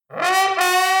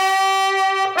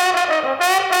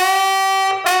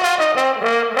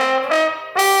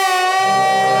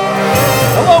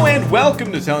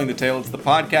Welcome to Telling the Tale. It's the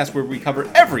podcast where we cover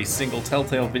every single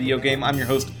Telltale video game. I'm your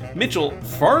host, Mitchell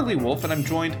Farley Wolf, and I'm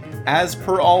joined, as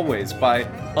per always, by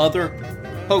other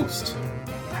host.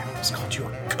 I almost called you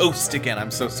a ghost again. I'm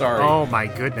so sorry. Oh my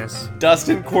goodness.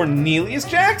 Dustin Cornelius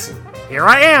Jackson. Here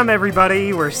I am,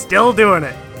 everybody. We're still doing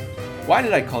it. Why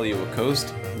did I call you a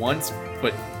ghost once,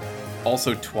 but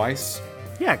also twice?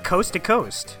 Yeah, coast to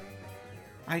coast.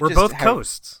 We're both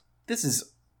coasts.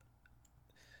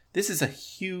 This is a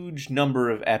huge number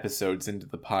of episodes into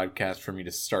the podcast for me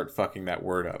to start fucking that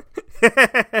word up.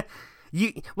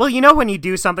 You know when you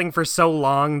do something for so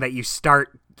long that you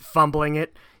start fumbling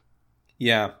it?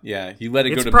 Yeah. You let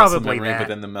it go to muscle memory, but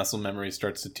then the muscle memory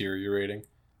starts deteriorating.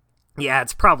 Yeah,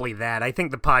 it's probably that. I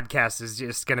think the podcast is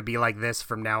just going to be like this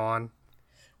from now on.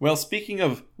 Well, speaking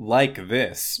of like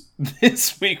this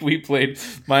week we played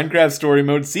Minecraft Story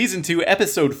Mode Season 2,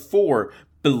 Episode 4,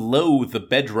 Below the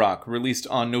Bedrock, released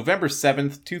on November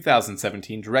 7th,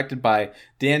 2017, directed by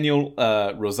Daniel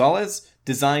Rosales,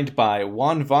 designed by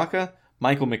Juan Vaca,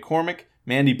 Michael McCormick,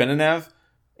 Mandy Benenev,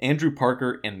 Andrew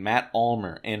Parker, and Matt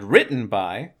Ulmer, and written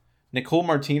by Nicole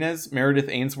Martinez, Meredith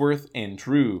Ainsworth, and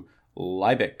Drew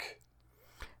Liebach.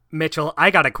 Mitchell,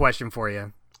 I got a question for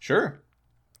you. Sure.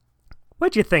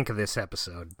 What'd you think of this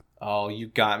episode? Oh, you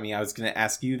got me. I was going to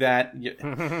ask you that.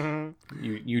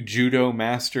 You judo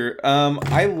master.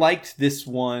 I liked this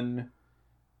one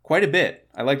quite a bit.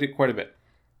 I liked it quite a bit.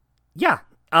 Yeah.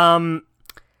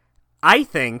 I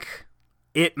think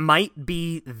it might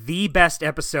be the best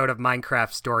episode of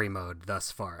Minecraft Story Mode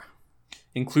thus far.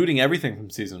 Including everything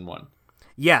from Season 1.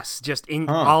 Yes, just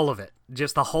all of it.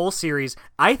 Just the whole series.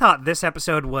 I thought this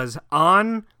episode was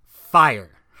on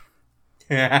fire.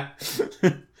 Yeah.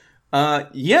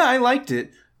 I liked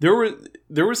it. There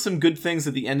were some good things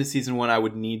at the end of Season 1 I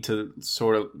would need to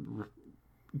sort of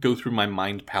go through my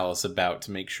mind palace about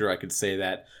to make sure I could say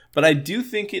that. But I do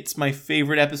think it's my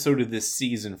favorite episode of this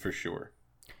season for sure.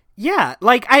 Yeah,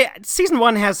 Season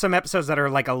 1 has some episodes that are,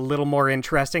 a little more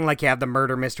interesting. Like, you have the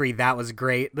murder mystery, that was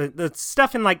great. The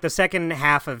stuff in, the second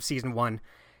half of Season 1,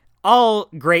 all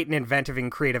great and inventive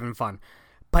and creative and fun.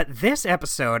 But this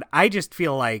episode, I just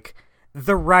feel like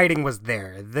the writing was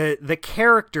there. The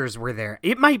characters were there.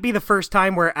 It might be the first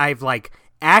time where I've,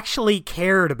 actually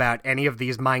cared about any of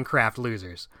these Minecraft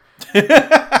losers.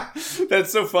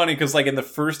 That's so funny, because, in the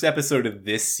first episode of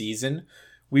this season,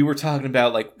 we were talking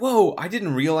about, whoa, I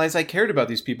didn't realize I cared about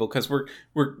these people, because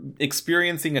we're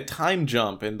experiencing a time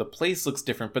jump, and the place looks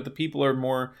different, but the people are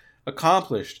more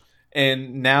accomplished.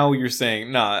 And now you're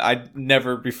saying, nah, I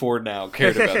never before now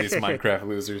cared about these Minecraft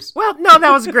losers. Well, no,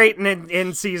 that was great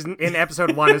in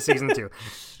episode 1 of season 2.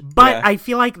 But yeah. I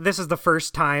feel like this is the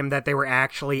first time that they were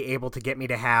actually able to get me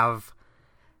to have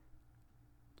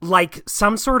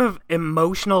some sort of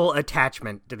emotional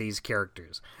attachment to these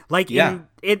characters.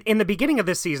 In the beginning of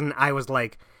this season, I was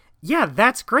like, yeah,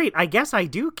 that's great. I guess I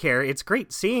do care. It's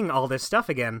great seeing all this stuff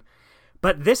again.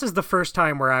 But this is the first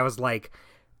time where I was like,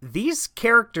 these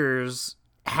characters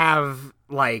have,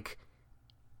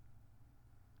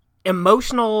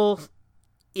 emotional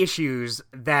issues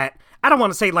that, I don't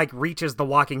want to say, reaches The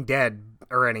Walking Dead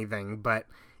or anything, but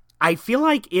I feel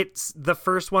like it's the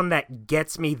first one that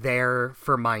gets me there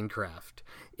for Minecraft.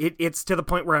 It's to the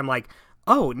point where I'm like,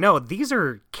 oh, no, these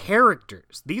are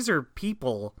characters. These are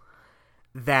people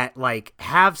that,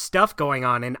 have stuff going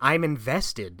on, and I'm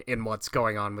invested in what's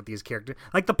going on with these characters.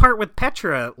 The part with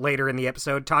Petra later in the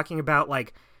episode talking about,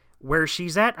 where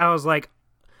she's at, I was like,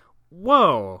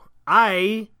 whoa,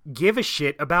 I give a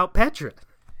shit about Petra.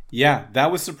 Yeah,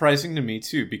 that was surprising to me,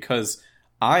 too, because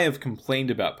I have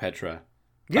complained about Petra.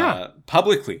 Yeah.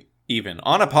 Publicly, even,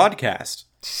 on a podcast.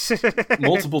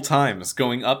 Multiple times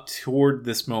going up toward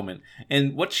this moment,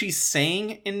 and what she's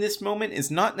saying in this moment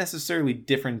is not necessarily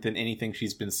different than anything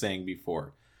she's been saying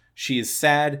before. She is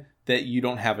sad that you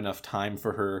don't have enough time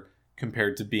for her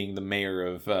compared to being the mayor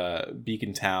of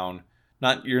Beacon Town.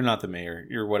 You're not the mayor,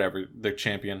 you're whatever, the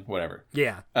champion, whatever.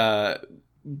 Yeah.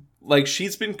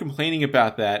 She's been complaining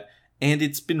about that, and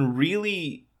it's been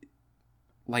really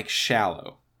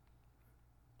shallow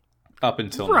up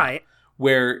until now.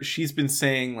 Where she's been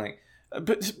saying,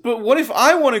 but what if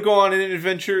I want to go on an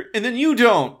adventure and then you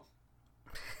don't?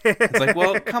 It's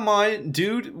well, come on,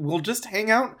 dude. We'll just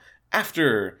hang out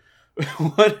after.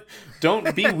 What?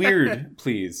 Don't be weird,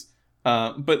 please.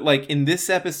 But in this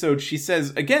episode, she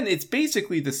says, again, it's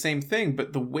basically the same thing,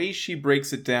 but the way she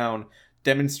breaks it down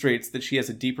demonstrates that she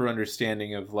has a deeper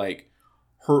understanding of,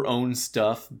 her own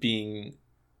stuff being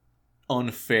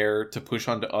unfair to push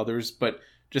onto others, but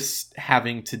just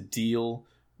having to deal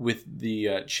with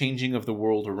the changing of the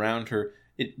world around her,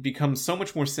 it becomes so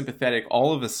much more sympathetic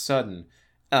all of a sudden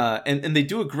And they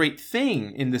do a great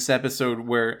thing in this episode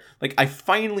where, like, I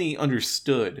finally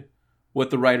understood what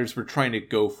the writers were trying to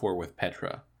go for with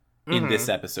Petra in this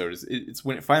episode. It's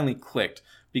when it finally clicked,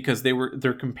 because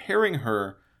they're comparing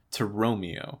her to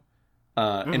Romeo.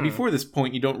 And before this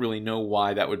point, you don't really know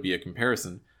why that would be a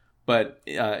comparison. But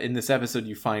in this episode,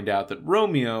 you find out that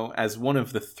Romeo, as one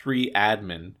of the 3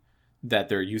 admin that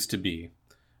there used to be,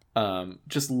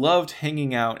 just loved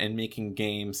hanging out and making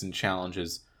games and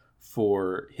challenges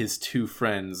for his 2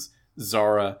 friends,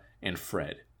 Zara and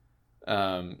Fred.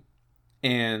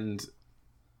 And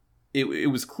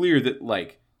it was clear that,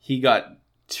 like, he got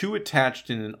too attached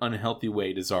in an unhealthy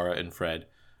way to Zara and Fred.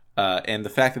 And the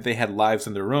fact that they had lives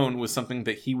of their own was something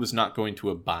that he was not going to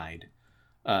abide.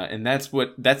 And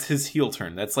that's his heel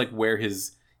turn. That's, like, where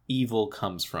his evil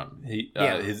comes from.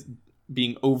 His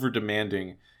being over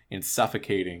demanding and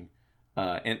suffocating,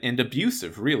 and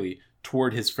abusive, really,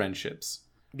 toward his friendships.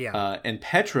 Yeah. And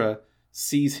Petra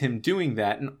sees him doing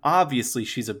that, and obviously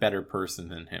she's a better person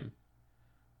than him.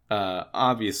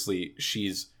 Obviously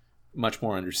she's much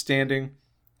more understanding.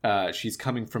 She's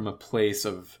coming from a place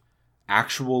of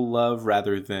actual love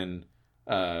rather than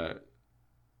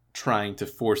trying to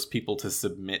force people to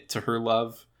submit to her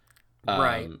love.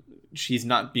 Right. She's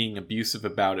not being abusive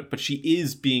about it, but she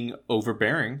is being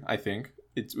overbearing, I think.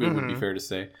 It would be fair to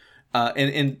say.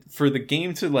 And for the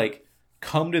game to, like,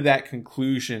 come to that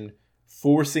conclusion,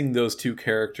 forcing those 2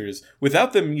 characters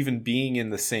without them even being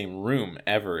in the same room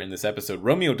ever in this episode.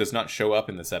 Romeo does not show up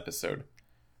in this episode.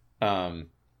 That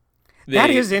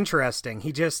is interesting.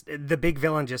 The big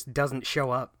villain just doesn't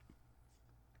show up.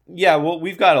 Yeah, well,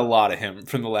 we've got a lot of him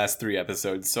from the last 3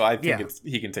 episodes, so I think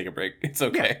he can take a break. It's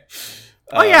okay.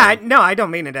 Yeah. No, I don't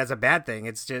mean it as a bad thing.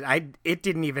 It's just it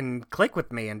didn't even click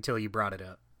with me until you brought it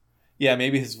up. Yeah,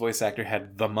 maybe his voice actor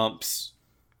had the mumps.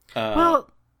 Well,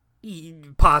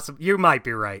 possibly. You might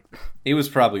be right. It was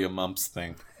probably a mumps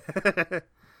thing.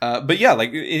 But yeah,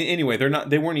 like, anyway,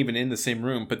 they weren't even in the same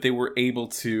room, but they were able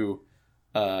to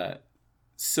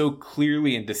so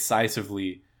clearly and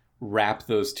decisively wrap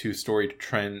those 2 story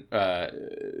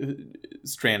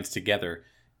strands together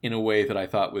in a way that I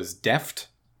thought was deft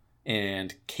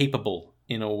and capable,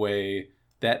 in a way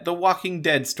that the Walking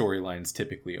Dead storylines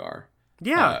typically are.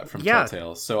 Yeah, from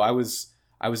Telltale. So I was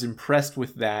impressed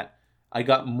with that. I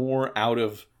got more out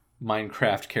of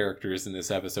Minecraft characters in this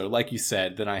episode, like you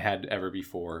said, than I had ever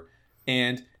before.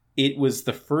 And it was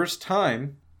the first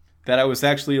time that I was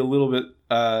actually a little bit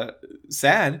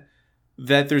sad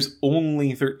that there's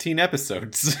only 13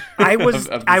 episodes of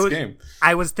this game.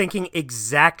 I was thinking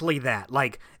exactly that.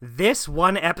 Like, this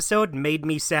one episode made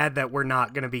me sad that we're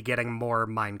not going to be getting more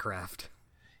Minecraft.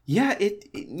 Yeah,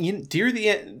 during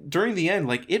the end,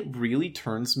 like, it really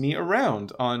turns me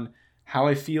around on how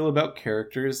I feel about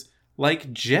characters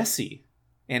like Jesse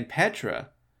and Petra.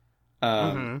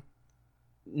 Not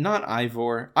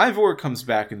Ivor. Ivor comes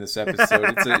back in this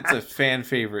episode. It's a fan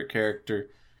favorite character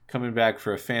coming back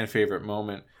for a fan favorite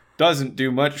moment. Doesn't do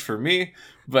much for me,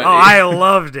 but I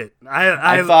loved it.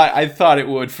 I thought it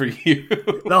would for you.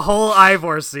 The whole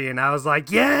Ivor scene, I was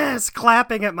like, yes,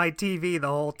 clapping at my TV the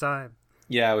whole time.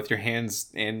 Yeah, with your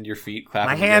hands and your feet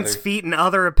clapping. My hands, feet, and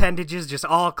other appendages just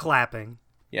all clapping.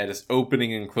 Yeah, just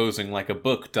opening and closing like a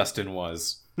book Dustin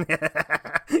was.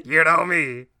 You know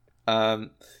me.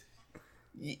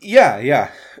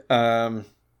 Yeah.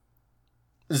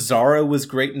 Zara was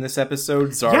great in this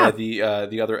episode. Zara, the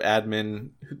other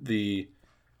admin,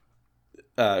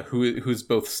 who's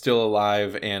both still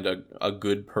alive and a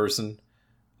good person.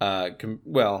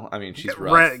 Well, I mean, she's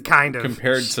rough, kind of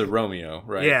compared to Romeo,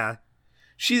 right? Yeah.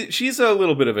 She's a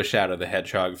little bit of a Shadow the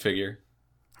Hedgehog figure.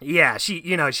 Yeah,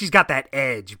 she's got that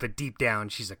edge, but deep down,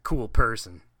 she's a cool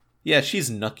person. Yeah,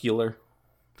 she's knuckler.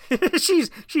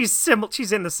 she's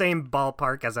in the same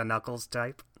ballpark as a Knuckles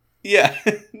type. Yeah,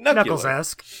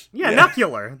 Knuckles-esque. Yeah,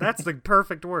 knuckler. That's the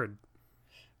perfect word.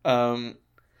 But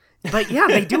yeah,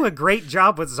 they do a great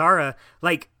job with Zara,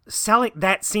 like, selling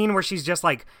that scene where she's just,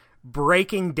 like,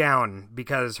 breaking down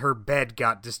because her bed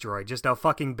got destroyed. Just a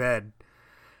fucking bed.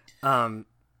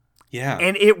 Yeah.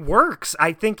 And it works.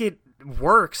 I think it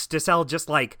works to sell just,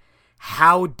 like,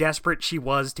 how desperate she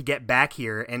was to get back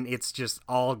here, and it's just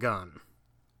all gone.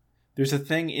 There's a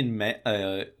thing in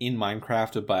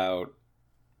Minecraft about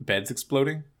beds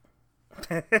exploding.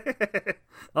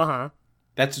 Uh-huh.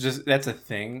 That's a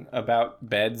thing about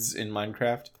beds in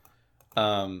Minecraft.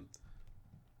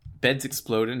 Beds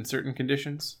explode in certain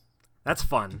conditions. That's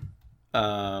fun.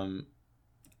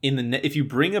 If you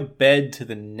bring a bed to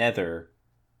the Nether,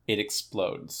 it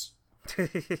explodes.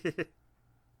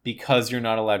 Because you're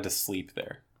not allowed to sleep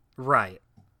there. Right.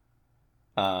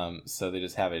 So they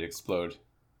just have it explode.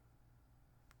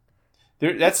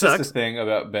 That's just the thing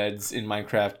about beds in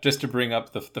Minecraft, just to bring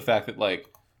up the fact that, like,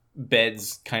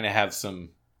 beds kind of have some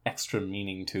extra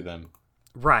meaning to them.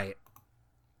 Right.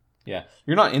 Yeah.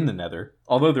 You're not in the Nether,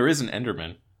 although there is an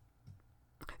Enderman.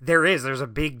 There is. There's a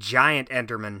big, giant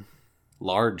Enderman.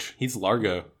 Large. He's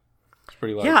Largo. It's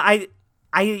pretty large. Yeah,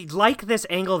 I like this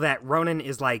angle that Ronan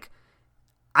is like,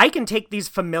 I can take these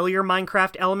familiar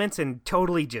Minecraft elements and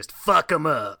totally just fuck them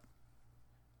up.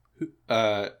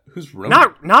 Who's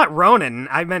Ronan? Not Ronan.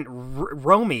 I meant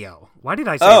Romeo. Why did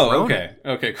I say Ronan? Oh, okay.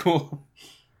 Okay, cool.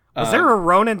 Was there a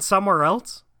Ronan somewhere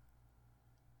else?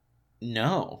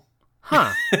 No.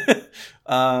 Huh.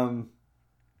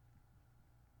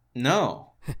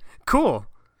 No. Cool.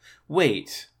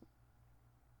 Wait.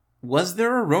 Was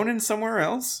there a Ronan somewhere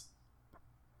else?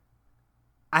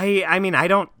 I mean, I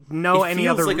don't know any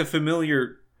other... It feels like a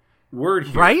familiar word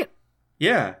here. Right?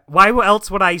 Yeah. Why else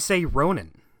would I say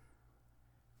Ronan?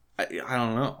 I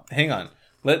don't know. Hang on.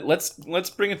 Let's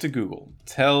bring it to Google.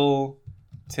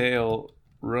 Telltale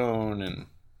Ronan.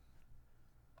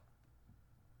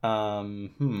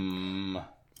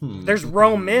 There's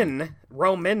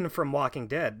Roman from Walking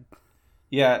Dead.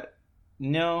 Yeah.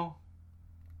 No.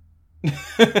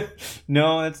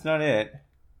 No, that's not it.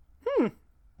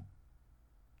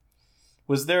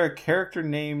 Was there a character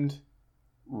named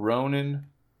Ronan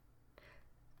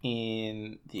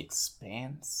in The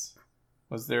Expanse?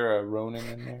 Was there a Ronan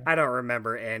in there? I don't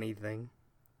remember anything.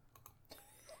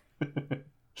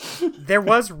 There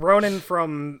was Ronan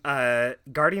from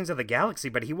Guardians of the Galaxy,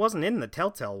 but he wasn't in the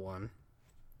Telltale one.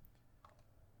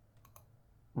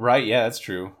 Right, yeah, that's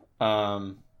true.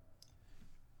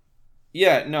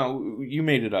 Yeah, no, you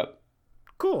made it up.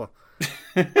 Cool.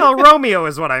 Well, Romeo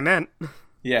is what I meant.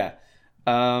 Yeah.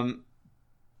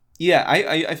 Yeah,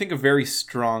 I think a very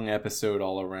strong episode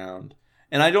all around.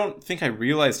 And I don't think I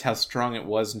realized how strong it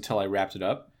was until I wrapped it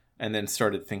up and then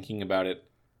started thinking about it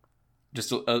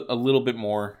just a little bit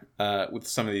more with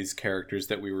some of these characters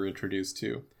that we were introduced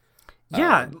to.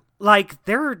 Yeah, like,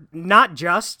 they're not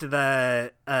just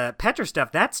the Petra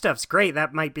stuff. That stuff's great.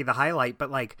 That might be the highlight. But,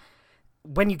 like,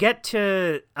 when you get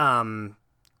to,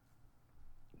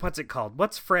 what's it called?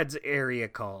 What's Fred's area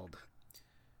called?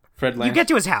 Fredland? You get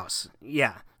to his house.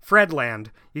 Yeah, Fredland.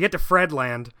 You get to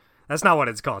Fredland. That's not what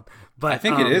it's called. But I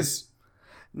think it is.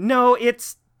 No,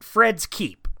 it's Fred's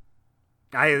Keep.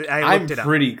 I looked it up. I'm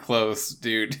pretty close,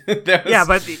 dude. Yeah,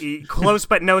 but close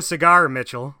but no cigar,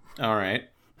 Mitchell. All right.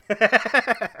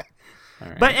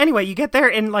 But anyway, you get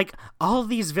there and, like, all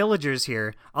these villagers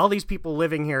here, all these people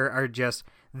living here are just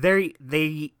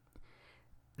they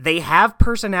have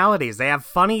personalities. They have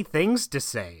funny things to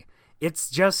say. It's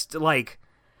just like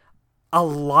a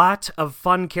lot of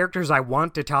fun characters I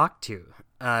want to talk to.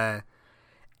 And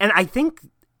I think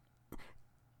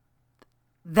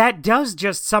that does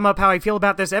just sum up how I feel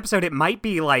about this episode. It might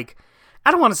be like,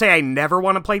 I don't want to say I never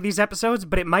want to play these episodes,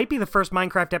 but it might be the first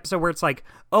Minecraft episode where it's like,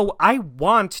 oh, I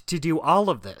want to do all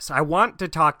of this. I want to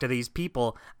talk to these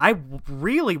people. I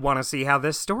really want to see how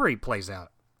this story plays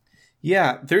out.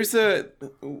 Yeah,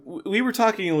 we were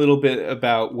talking a little bit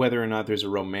about whether or not there's a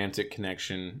romantic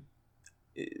connection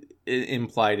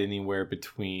implied anywhere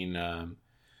between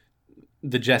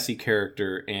the Jesse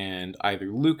character and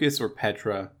either Lucas or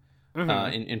Petra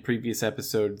in previous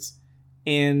episodes.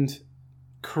 And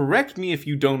correct me if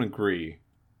you don't agree.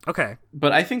 Okay.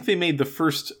 But I think they made the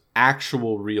first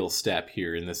actual real step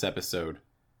here in this episode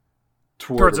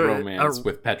towards a romance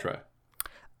with Petra.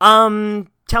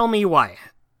 Tell me why.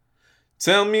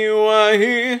 Tell me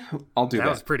why. I'll do that. That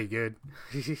was pretty good.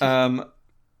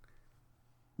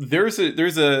 There's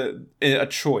a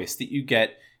choice that you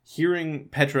get hearing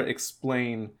Petra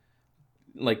explain,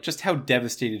 like, just how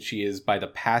devastated she is by the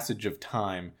passage of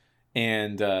time,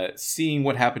 and seeing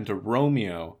what happened to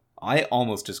Romeo. I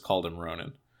almost just called him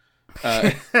Ronan.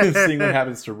 Seeing what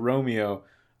happens to Romeo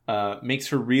makes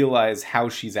her realize how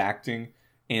she's acting,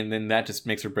 and then that just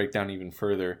makes her break down even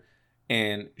further.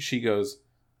 And she goes,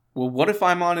 well, what if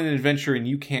I'm on an adventure and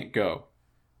you can't go?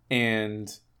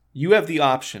 And you have the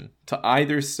option to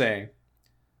either say,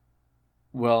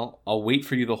 well, I'll wait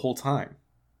for you the whole time.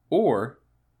 Or,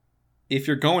 if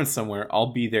you're going somewhere,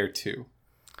 I'll be there too.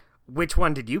 Which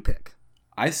one did you pick?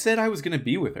 I said I was going to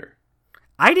be with her.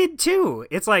 I did too.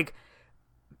 It's like,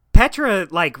 Petra,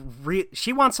 like,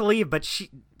 she wants to leave, but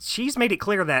she's made it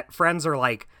clear that friends are,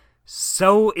 like,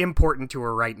 so important to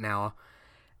her right now.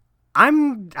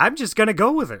 I'm just gonna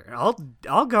go with her.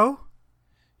 I'll go.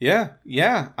 Yeah.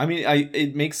 I mean,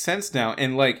 it makes sense now,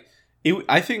 and like,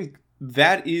 I think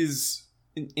that is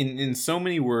in so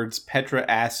many words Petra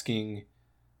asking,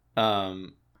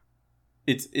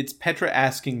 it's Petra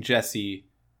asking Jesse,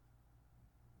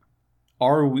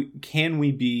 can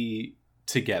we be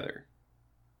together?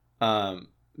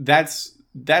 That's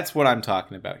what I'm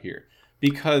talking about here.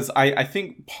 Because I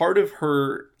think part of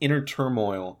her inner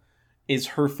turmoil is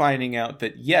her finding out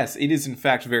that, yes, it is in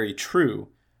fact very true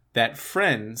that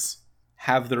friends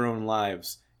have their own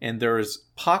lives. And there's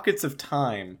pockets of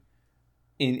time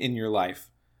in your life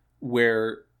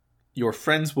where your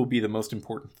friends will be the most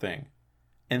important thing.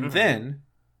 And then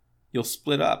you'll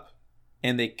split up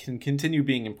and they can continue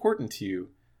being important to you,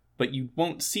 but you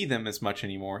won't see them as much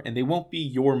anymore. And they won't be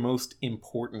your most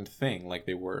important thing like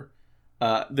they were.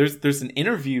 There's an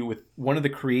interview with one of the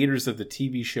creators of the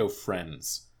TV show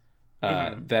Friends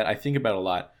that I think about a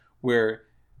lot, where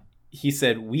he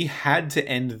said, we had to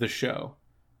end the show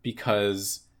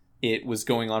because it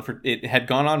had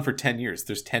gone on for 10 years.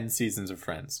 There's 10 seasons of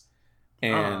Friends.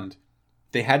 And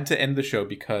they had to end the show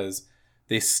because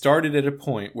they started at a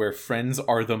point where friends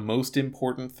are the most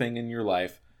important thing in your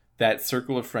life. That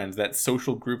circle of friends, that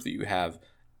social group that you have,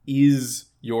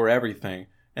 is your everything.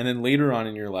 And then later on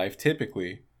in your life,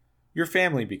 typically, your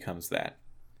family becomes that.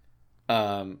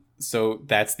 So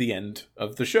that's the end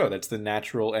of the show. That's the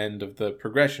natural end of the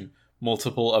progression.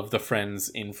 Multiple of the friends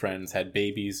in Friends had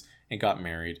babies and got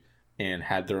married and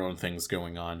had their own things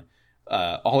going on.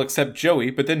 All except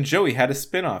Joey. But then Joey had a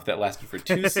spinoff that lasted for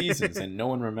 2 seasons and no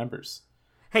one remembers.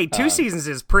 Hey, 2 seasons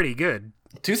is pretty good.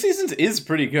 2 seasons is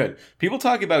pretty good. People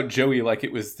talk about Joey like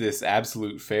it was this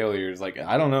absolute failure. It's like,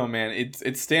 I don't know, man.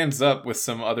 It stands up with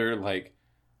some other, like,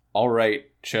 alright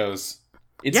shows.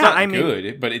 It's not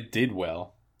good, but it did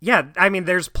well. Yeah, I mean,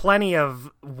 there's plenty of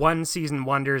one-season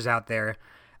wonders out there.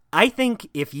 I think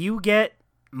if you get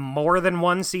more than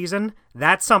 1 season,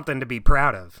 that's something to be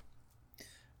proud of.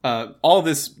 All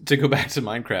this, to go back to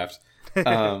Minecraft,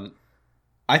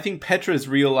 I think Petra's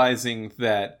realizing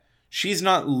that she's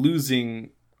not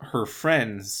losing her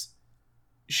friends.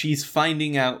 She's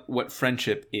finding out what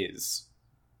friendship is.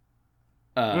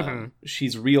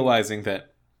 She's realizing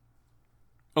that,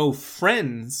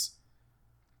 friends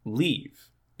leave.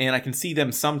 And I can see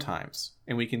them sometimes.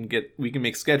 And we can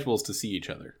make schedules to see each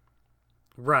other.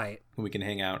 Right. And we can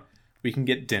hang out. We can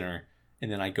get dinner.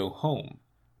 And then I go home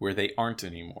where they aren't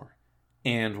anymore.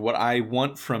 And what I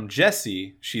want from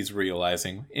Jessie, she's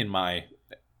realizing in my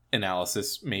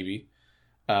analysis, maybe,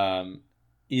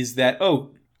 is that,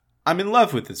 I'm in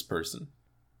love with this person.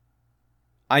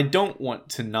 I don't want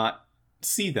to not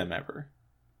see them ever.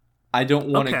 I don't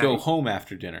want to go home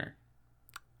after dinner.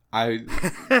 I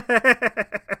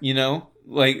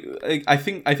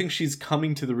think she's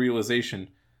coming to the realization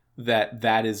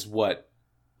that is what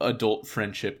adult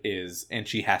friendship is, and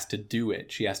she has to do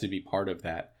it. She has to be part of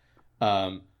that.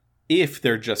 If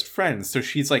they're just friends. So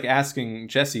she's like asking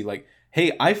Jessie, like,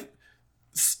 hey,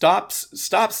 stop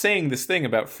saying this thing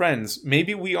about friends.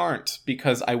 Maybe we aren't,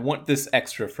 because I want this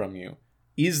extra from you.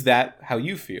 Is that how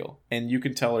you feel? And you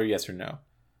can tell her yes or no.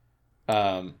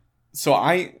 So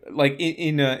I, like,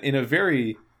 in a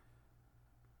very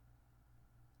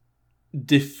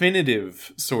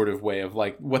definitive sort of way of,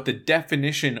 like, what the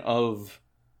definition of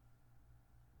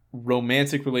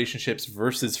romantic relationships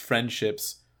versus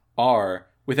friendships are,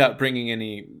 without bringing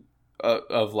any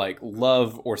of like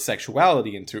love or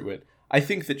sexuality into it, I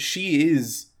think that she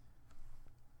is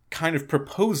kind of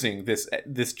proposing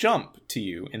this jump to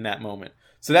you in that moment.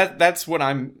 So that's what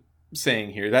I'm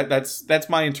saying here. That's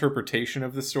my interpretation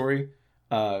of the story.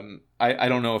 I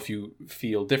don't know if you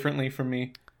feel differently from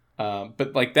me,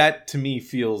 but like that to me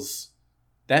feels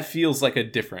like a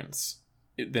difference.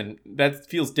 That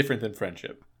feels different than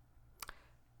friendship.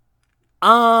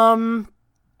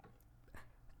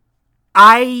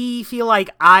 I feel like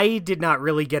I did not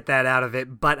really get that out of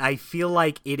it, but I feel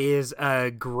like it is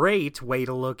a great way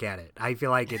to look at it. I feel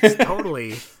like it's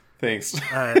totally... Thanks.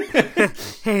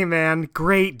 Hey, man,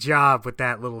 great job with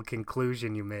that little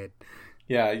conclusion you made.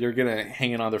 Yeah, you're going to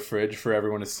hang it on the fridge for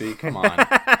everyone to see? Come on.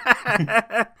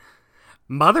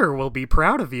 Mother will be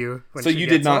proud of you when So she you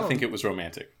gets did not home. think it was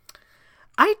romantic?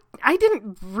 I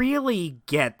didn't really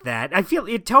get that. I feel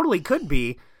it totally could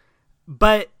be,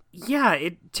 but... Yeah,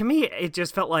 to me, it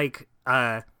just felt like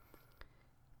I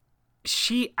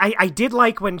did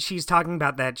like when she's talking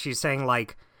about that, she's saying,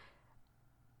 like,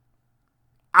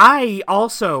 I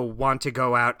also want to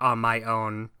go out on my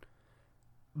own,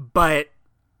 but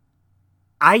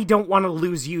I don't want to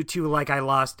lose you too, like I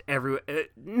lost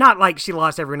not like she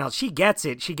lost everyone else. She gets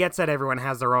it. She gets that everyone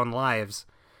has their own lives.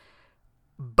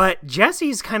 But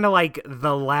Jesse's kind of like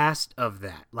the last of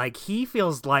that. Like, he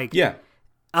feels like... Yeah.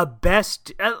 A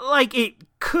best, like, it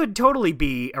could totally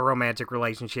be a romantic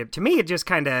relationship. To me, it just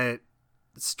kind of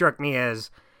struck me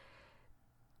as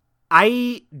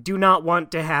I do not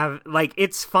want to have, like,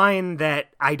 it's fine that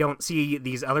I don't see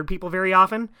these other people very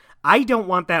often. I don't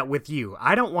want that with you.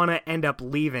 I don't want to end up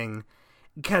leaving,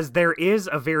 because there is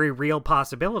a very real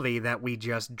possibility that we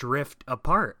just drift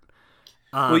apart.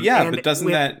 Well, yeah, but doesn't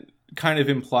that kind of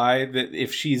imply that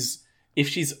if she's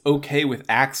okay with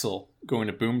Axel going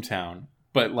to Boomtown,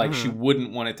 but like she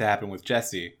wouldn't want it to happen with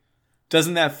Jesse,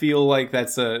 doesn't that feel like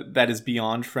that is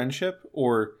beyond friendship?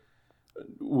 Or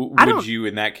would you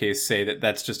in that case say that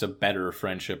that's just a better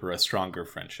friendship or a stronger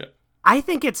friendship? I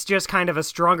think it's just kind of a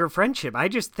stronger friendship. I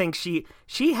just think she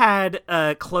had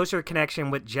a closer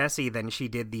connection with Jesse than she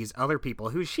did these other people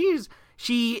who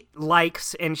she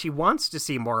likes and she wants to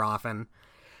see more often.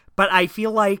 But I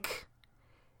feel like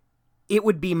it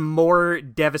would be more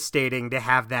devastating to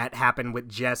have that happen with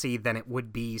Jesse than it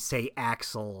would be, say,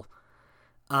 Axel.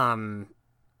 And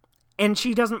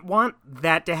she doesn't want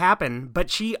that to happen, but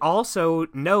she also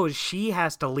knows she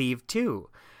has to leave too,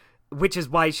 which is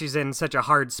why she's in such a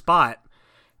hard spot.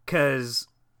 Because,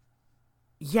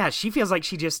 yeah, she feels like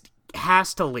she just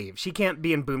has to leave. She can't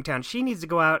be in Boomtown. She needs to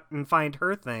go out and find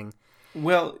her thing.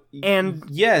 Well, and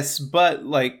yes, but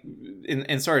like,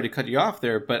 and sorry to cut you off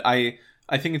there, but I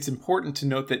think it's important to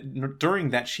note that during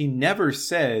that, she never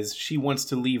says she wants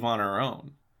to leave on her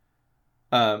own.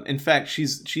 In fact,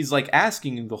 she's like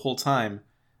asking the whole time,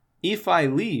 if I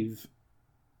leave,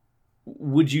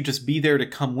 would you just be there to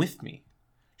come with me?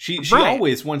 She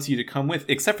always wants you to come with,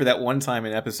 except for that one time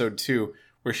in episode 2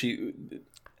 where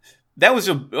that was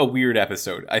a weird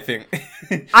episode, I think.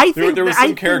 There was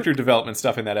some character development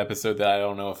stuff in that episode that I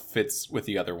don't know if fits with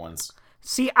the other ones.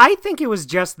 See, I think it was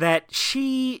just that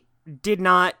she did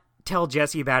not tell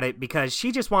Jesse about it because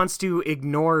she just wants to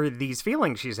ignore these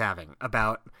feelings she's having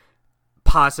about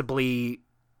possibly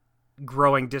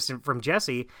growing distant from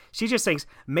Jesse. She just thinks,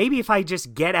 maybe if I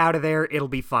just get out of there, it'll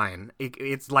be fine.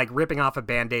 It's like ripping off a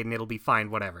Band-Aid and it'll be fine,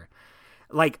 whatever.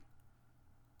 Like,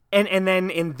 and then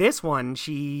in this one,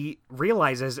 she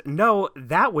realizes, no,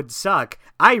 that would suck.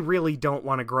 I really don't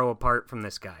want to grow apart from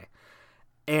this guy.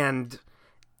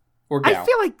 Or gal. I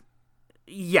feel like,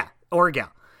 yeah, or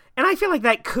gal. And I feel like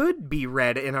that could be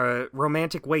read in a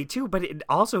romantic way too, but it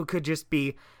also could just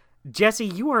be, Jesse,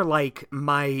 you are like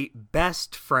my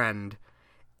best friend,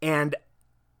 and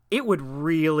it would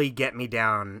really get me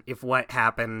down if what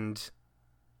happened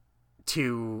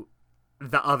to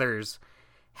the others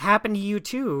happened to you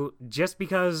too, just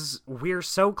because we're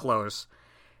so close.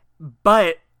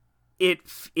 But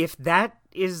if that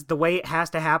is the way it has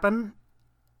to happen,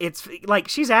 it's like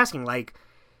she's asking, like,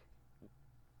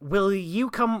 will you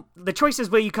come? The choice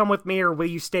is, will you come with me or will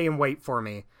you stay and wait for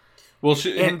me? Well,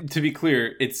 to be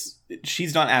clear,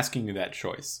 she's not asking you that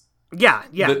choice. Yeah.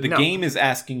 The game is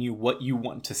asking you what you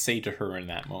want to say to her in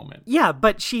that moment. Yeah,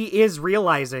 but she is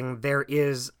realizing there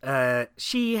is,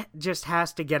 she just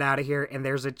has to get out of here, and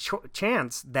there's a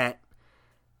chance that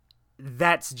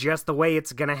that's just the way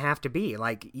it's gonna have to be.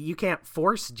 Like, you can't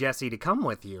force Jesse to come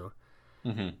with you.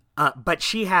 Mm-hmm. But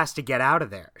she has to get out of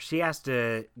there. She has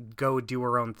to go do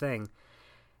her own thing.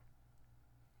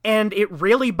 And it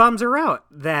really bums her out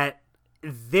that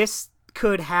this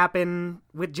could happen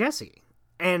with Jesse.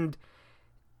 And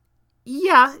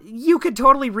yeah, you could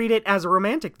totally read it as a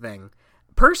romantic thing.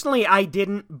 Personally, I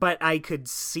didn't, but I could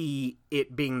see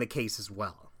it being the case as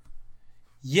well.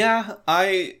 Yeah,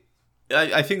 I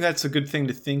think that's a good thing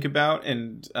to think about,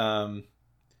 and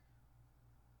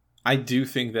I do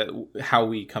think that how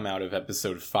we come out of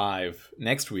episode 5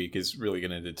 next week is really going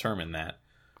to determine that.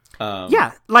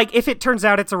 Yeah, like if it turns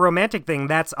out it's a romantic thing,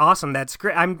 that's awesome. That's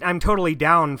great. I'm totally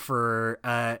down for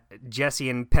Jesse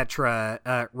and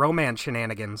Petra romance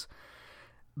shenanigans.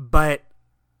 But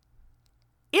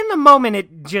in the moment,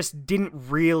 it just didn't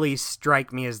really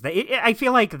strike me as I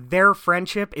feel like their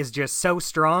friendship is just so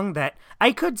strong that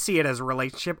I could see it as a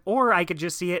relationship, or I could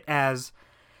just see it as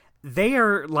they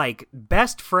are like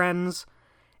best friends.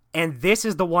 And this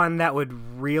is the one that would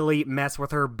really mess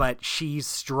with her, but she's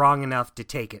strong enough to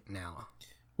take it now.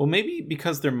 Well, maybe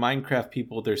because they're Minecraft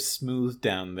people, they're smooth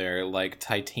down there, like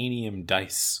titanium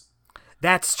dice.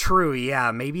 That's true,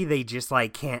 yeah. Maybe they just,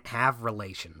 like, can't have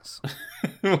relations.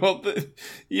 Well,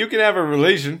 you can have a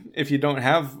relation if you don't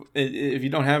have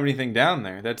anything down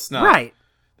there. That's not right.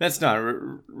 That's not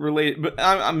related.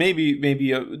 But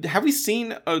maybe have we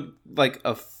seen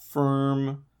a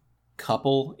firm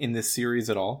couple in this series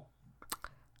at all?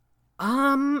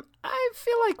 I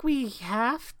feel like we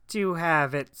have to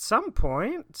have at some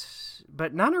point,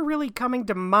 but none are really coming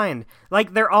to mind.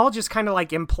 Like, they're all just kind of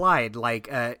like implied,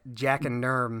 like Jack and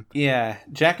Nurm. Yeah,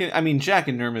 Jack and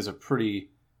Nurm is a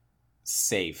pretty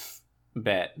safe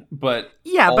bet, but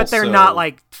yeah, but they're not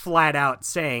like flat out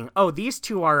saying, "Oh, these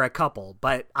two are a couple."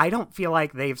 But I don't feel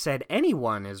like they've said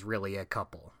anyone is really a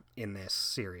couple in this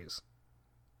series.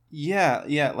 Yeah,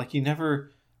 like you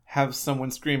never have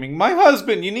someone screaming, "My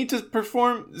husband! You need to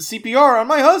perform CPR on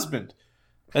my husband!"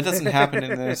 That doesn't happen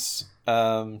in this.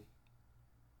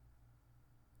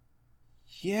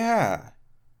 Yeah.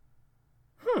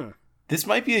 This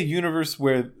might be a universe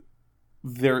where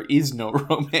there is no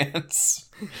romance.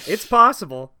 It's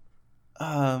possible.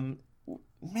 Man,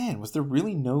 was there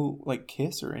really no, like,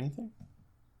 kiss or anything?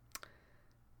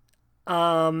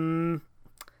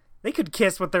 They could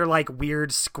kiss with their, like,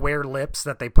 weird square lips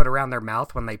that they put around their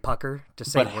mouth when they pucker to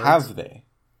say words. But have they?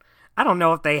 I don't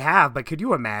know if they have, but could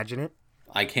you imagine it?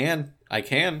 I can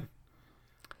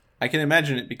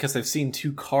imagine it because I've seen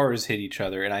two cars hit each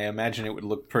other, and I imagine it would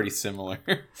look pretty similar.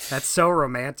 That's so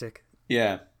romantic.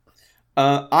 Yeah.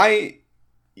 Whether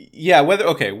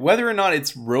or not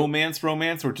it's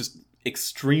romance or just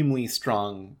extremely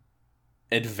strong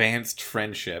advanced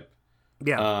friendship.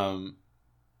 Yeah.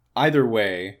 Either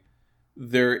way,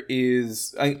 there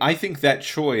is I think that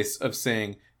choice of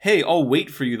saying, "Hey, I'll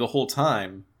wait for you the whole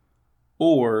time,"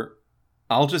 or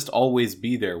 "I'll just always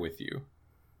be there with you,"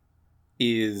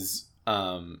 is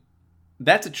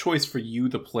that's a choice for you,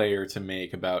 the player, to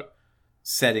make about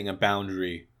setting a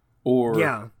boundary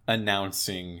or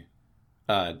announcing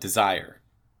desire.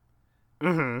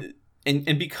 Mm-hmm.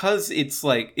 And because it's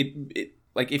like it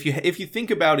like if you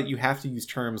think about it, you have to use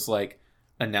terms like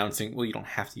announcing. Well, you don't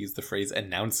have to use the phrase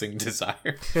announcing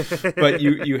desire, but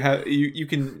you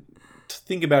can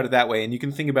think about it that way, and you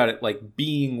can think about it like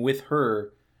being with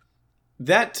her.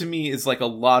 That to me is like a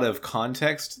lot of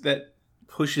context that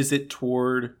pushes it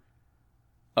toward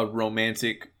a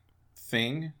romantic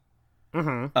thing.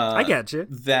 Mm-hmm. I get you.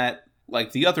 That,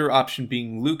 like, the other option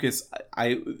being Lucas,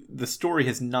 the story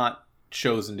has not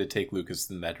chosen to take Lucas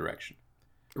in that direction.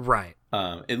 Right.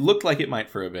 It looked like it might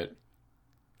for a bit.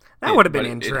 That would have been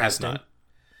interesting. It has not.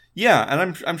 Yeah,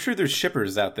 and I'm sure there's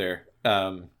shippers out there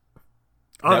that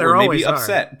there were always maybe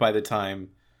upset by the time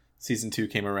season 2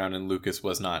 came around and Lucas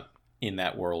was not in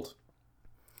that world.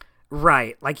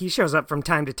 Right. Like, he shows up from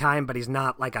time to time, but he's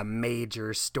not like a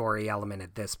major story element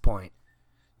at this point.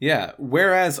 Yeah,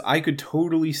 whereas I could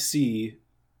totally see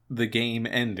the game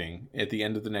ending at the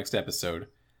end of the next episode,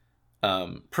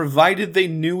 provided they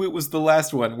knew it was the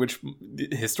last one, which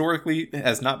historically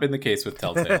has not been the case with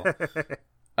Telltale.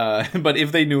 But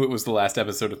if they knew it was the last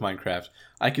episode of Minecraft,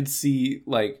 I could see,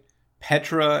 like,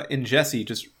 Petra and Jesse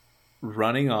just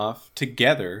running off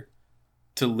together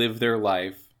to live their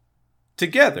life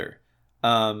together.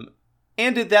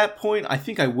 And at that point, I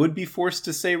think I would be forced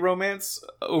to say romance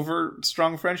over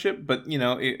strong friendship. But, you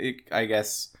know, I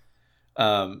guess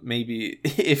maybe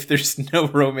if there's no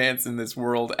romance in this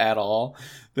world at all,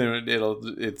 then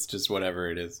it's just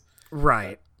whatever it is.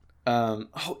 Right.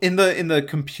 In the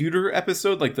computer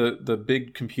episode, like the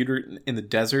big computer in the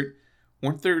desert,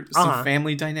 weren't there some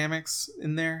family dynamics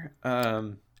in there?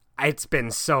 It's been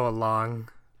so long.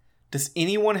 Does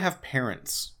anyone have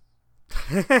parents?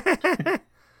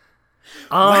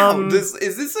 Wow, is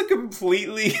this a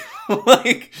completely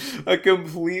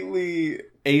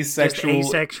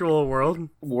asexual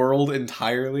world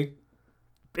entirely?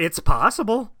 It's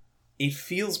possible. It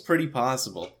feels pretty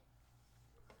possible.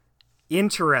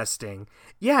 Interesting.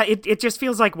 Yeah, it just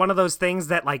feels like one of those things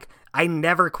that, like, I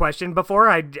never questioned before.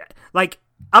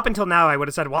 Up until now, I would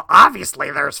have said, well,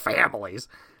 obviously there's families.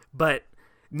 But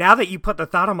now that you put the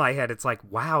thought on my head, it's like,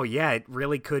 wow, yeah, it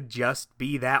really could just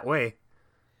be that way.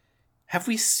 Have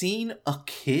we seen a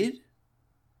kid?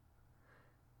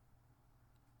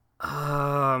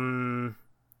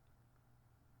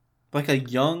 Like a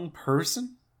young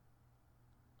person?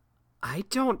 I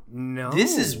don't know.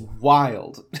 This is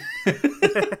wild.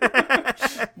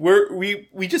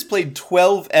 We just played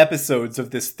 12 episodes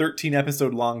of this 13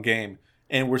 episode long game,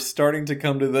 and we're starting to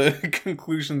come to the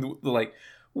conclusion, like,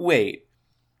 wait,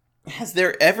 has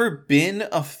there ever been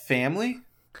a family?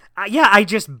 Yeah, I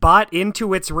just bought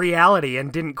into its reality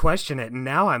and didn't question it, and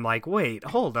now I'm like, wait,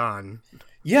 hold on.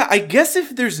 Yeah, I guess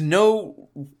if there's no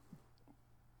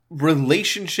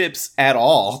relationships at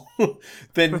all,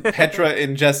 then Petra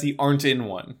and Jesse aren't in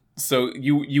one. So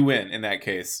you win in that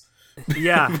case.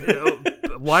 Yeah,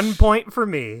 1 point for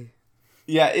me.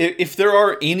 Yeah, if there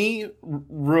are any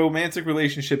romantic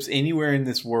relationships anywhere in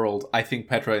this world, I think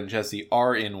Petra and Jesse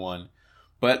are in one.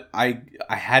 But I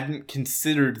hadn't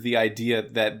considered the idea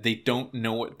that they don't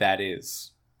know what that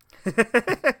is.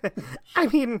 I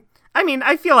mean,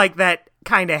 I feel like that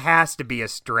kind of has to be a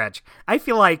stretch. I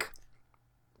feel like,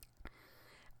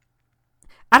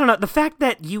 I don't know, the fact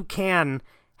that you can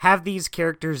have these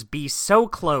characters be so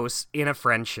close in a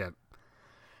friendship.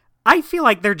 I feel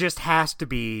like there just has to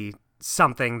be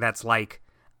something that's like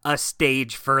a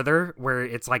stage further where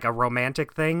it's like a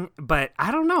romantic thing, but I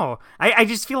don't know. I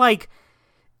just feel like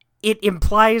it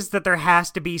implies that there has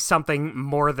to be something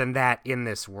more than that in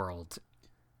this world.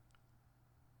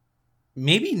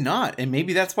 Maybe not, and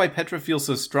maybe that's why Petra feels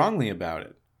so strongly about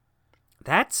it.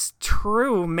 That's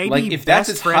true. Maybe like if that's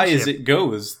as high as it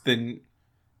goes, then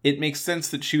it makes sense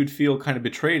that she would feel kind of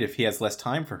betrayed if he has less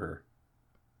time for her.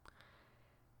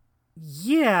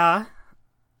 Yeah.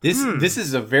 This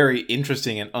is a very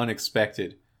interesting and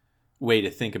unexpected way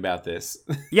to think about this.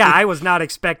 Yeah, I was not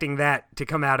expecting that to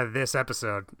come out of this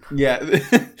episode. Yeah.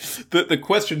 The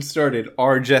question started,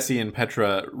 are Jesse and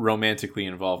Petra romantically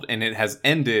involved? And it has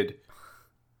ended,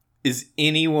 has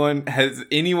anyone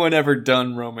ever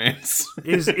done romance?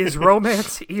 Is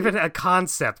romance even a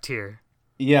concept here?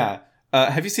 Yeah.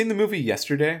 Have you seen the movie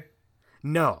Yesterday?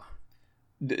 No.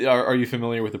 Are you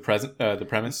familiar with the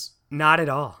premise? Not at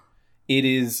all. It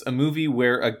is a movie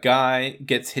where a guy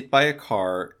gets hit by a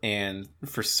car, and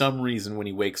for some reason, when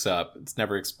he wakes up, it's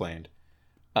never explained,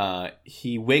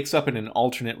 he wakes up in an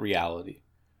alternate reality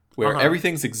where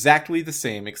everything's exactly the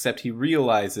same, except he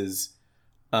realizes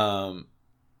the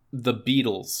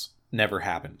Beatles never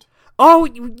happened. Oh,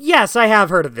 yes, I have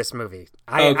heard of this movie.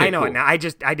 I know cool. it now. I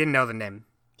didn't know the name.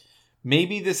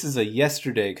 Maybe this is a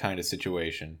Yesterday kind of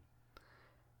situation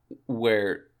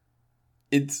where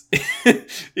it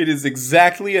is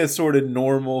exactly a sort of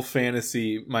normal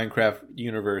fantasy Minecraft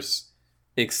universe,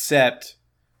 except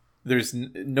there's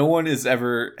no one has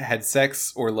ever had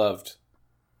sex or loved.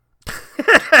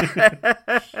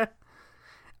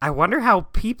 I wonder how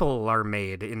people are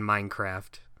made in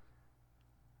Minecraft.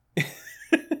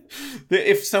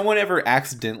 If someone ever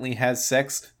accidentally has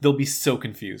sex, they'll be so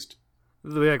confused.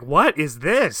 They'll be like, what is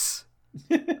this?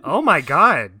 Oh my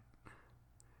god.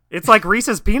 It's like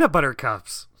Reese's peanut butter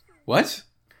cups. What?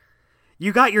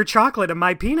 You got your chocolate in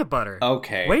my peanut butter.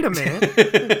 Okay. Wait a minute.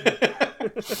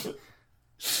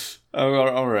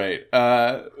 All right.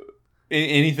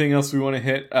 Anything else we want to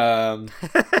hit? Yeah,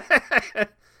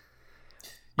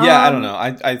 I don't know.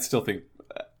 I still think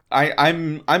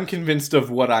I'm convinced of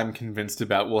what I'm convinced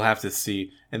about. We'll have to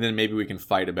see, and then maybe we can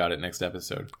fight about it next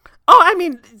episode. Oh, I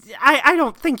mean, I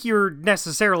don't think you're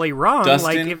necessarily wrong.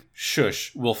 Dustin,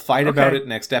 shush. We'll fight about it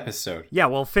next episode. Yeah,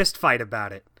 we'll fist fight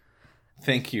about it.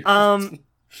 Thank you. I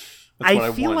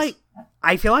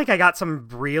feel like I got some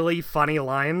really funny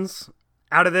lines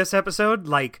out of this episode.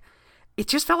 Like, it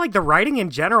just felt like the writing in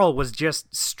general was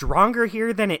just stronger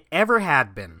here than it ever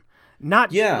had been.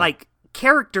 Not like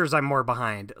characters I'm more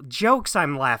behind, jokes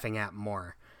I'm laughing at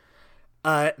more.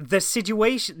 The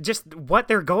situation, just what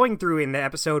they're going through in the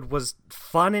episode was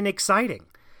fun and exciting.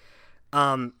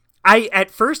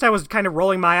 At first I was kind of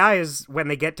rolling my eyes when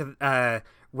they get to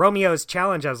Romeo's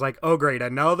challenge. I was like, oh great,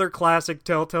 another classic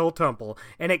Telltale Temple.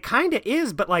 And it kind of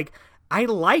is, but like, I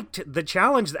liked the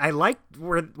challenge. I liked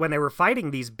when they were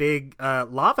fighting these big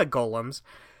lava golems.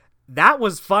 That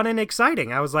was fun and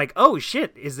exciting. I was like, oh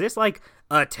shit, is this like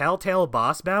a Telltale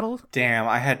boss battle? Damn,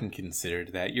 I hadn't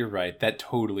considered that. You're right. That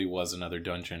totally was another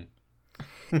dungeon.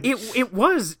 It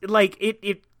was like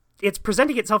it's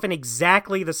presenting itself in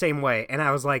exactly the same way. And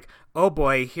I was like, oh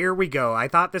boy, here we go. I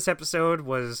thought this episode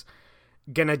was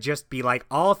gonna just be like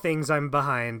all things I'm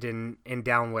behind and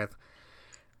down with.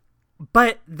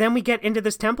 But then we get into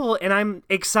this temple and I'm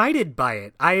excited by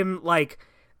it. I am like,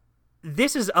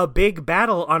 this is a big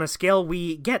battle on a scale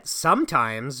we get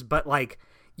sometimes, but like,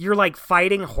 you're like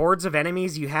fighting hordes of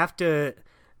enemies. You have to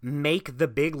make the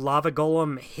big lava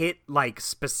golem hit like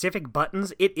specific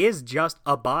buttons. It is just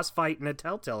a boss fight in a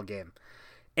Telltale game.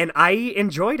 And I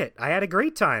enjoyed it. I had a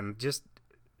great time just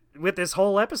with this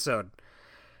whole episode.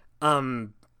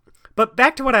 But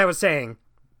back to what I was saying.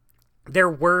 There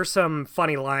were some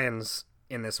funny lines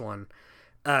in this one.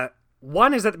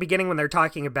 One is at the beginning when they're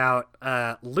talking about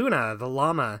Luna, the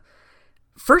llama.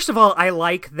 First of all, I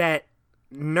like that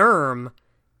Nurm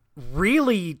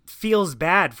really feels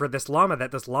bad for this llama,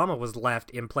 that this llama was left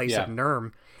in place of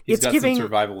Nurm. He's got some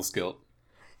survival skill.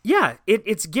 Yeah,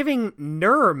 it's giving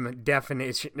Nurm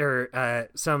definition or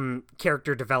some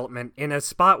character development in a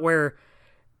spot where,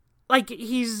 like,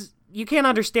 you can't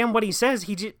understand what he says.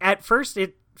 At first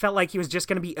it felt like he was just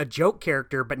going to be a joke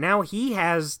character, but now he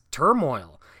has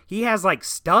turmoil. He has like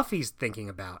stuff he's thinking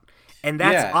about, and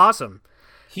that's awesome.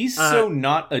 He's so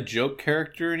not a joke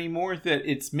character anymore that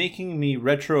it's making me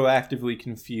retroactively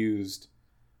confused.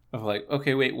 Of like,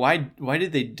 okay, wait, why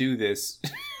did they do this?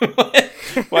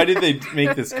 Why did they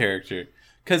make this character?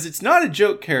 Because it's not a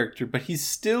joke character, but he's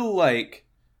still like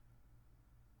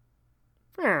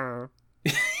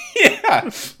Yeah,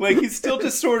 like he's still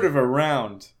just sort of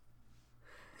around.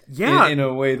 Yeah. In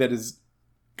a way that is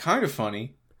kind of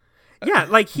funny. Yeah,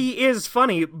 like he is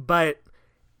funny, but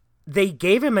they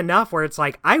gave him enough where it's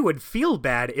like, I would feel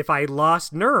bad if I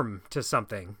lost Nurm to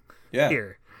something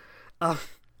here.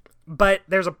 But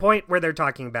there's a point where they're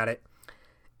talking about it,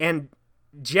 and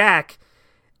Jack,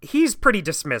 he's pretty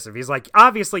dismissive. He's like,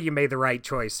 obviously you made the right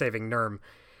choice saving Nurm.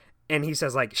 And he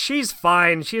says, like, she's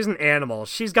fine. She's an animal.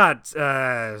 She's got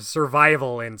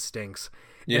survival instincts.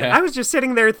 Yeah. And I was just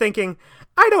sitting there thinking,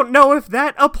 I don't know if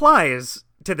that applies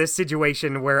to this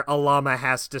situation where a llama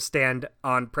has to stand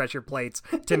on pressure plates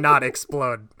to not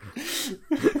explode.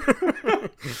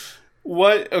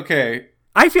 What? Okay.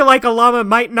 I feel like a llama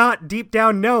might not deep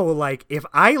down know, like, if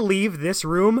I leave this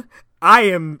room, I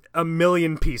am a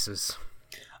million pieces.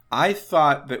 I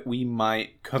thought that we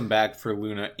might come back for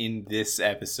Luna in this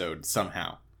episode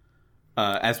somehow,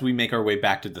 as we make our way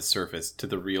back to the surface, to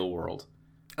the real world.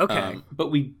 Okay.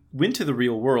 But we went to the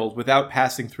real world without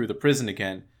passing through the prison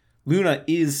again. Luna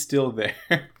is still there.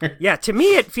 Yeah, to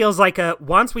me it feels like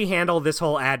once we handle this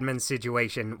whole admin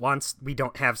situation, once we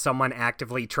don't have someone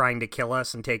actively trying to kill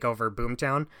us and take over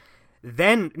Boomtown,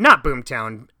 then, not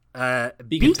Boomtown,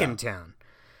 Beacon Town.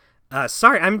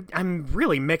 Sorry, I'm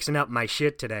really mixing up my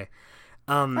shit today.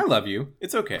 I love you.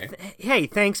 It's okay. Hey,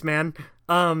 thanks, man.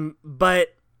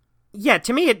 But yeah,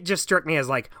 to me it just struck me as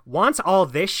like, once all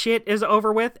this shit is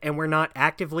over with and we're not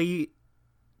actively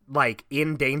like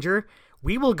in danger,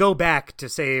 we will go back to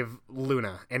save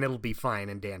Luna and it'll be fine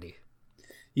and dandy.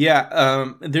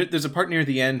 Yeah, there's a part near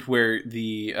the end where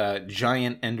the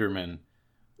giant Enderman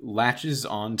latches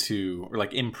onto, or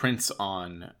like imprints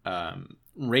on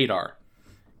Radar.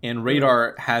 And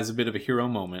Radar has a bit of a hero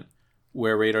moment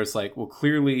where Radar's like, well,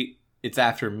 clearly it's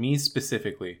after me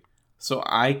specifically, so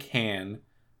I can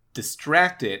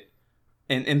distract it.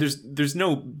 And there's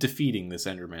no defeating this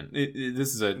Enderman.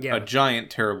 This is a giant,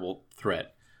 terrible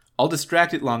threat. I'll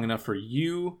distract it long enough for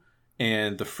you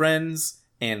and the friends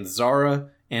and Zara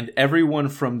and everyone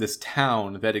from this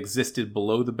town that existed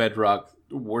below the bedrock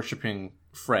worshipping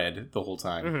Fred the whole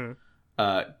time.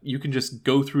 Mm-hmm. You can just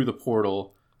go through the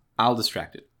portal. I'll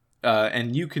distract it.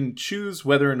 And you can choose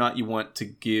whether or not you want to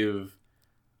give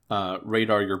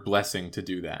Radar your blessing to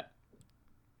do that.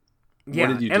 Yeah,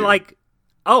 what did you do? And like,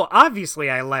 obviously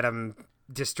I let him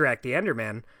distract the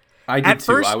Enderman. I did too.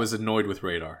 First, I was annoyed with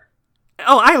Radar.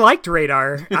 Oh, I liked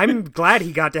Radar. I'm glad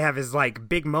he got to have his like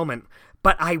big moment.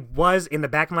 But I was, in the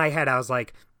back of my head, I was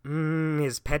like,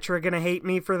 is Petra gonna hate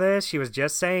me for this? She was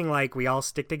just saying like, we all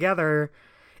stick together.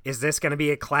 Is this going to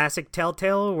be a classic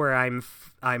Telltale where I'm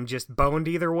just boned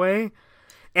either way?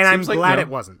 And I'm glad it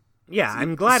wasn't. Yeah,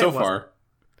 I'm glad it wasn't. So far.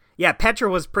 Yeah, Petra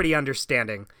was pretty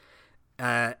understanding.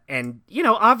 And, you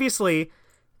know, obviously,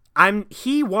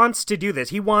 he wants to do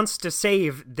this. He wants to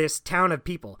save this town of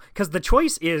people. Because the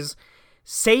choice is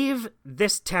save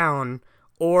this town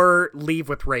or leave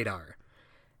with Radar.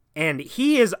 And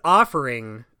he is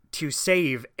offering to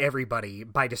save everybody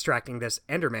by distracting this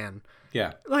Enderman.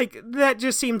 Yeah. Like, that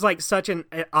just seems like such an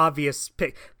obvious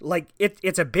pick. Like,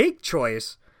 it's a big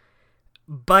choice,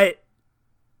 but,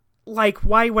 like,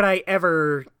 why would I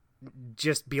ever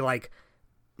just be like,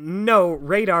 no,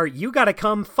 Radar, you gotta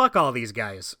come fuck all these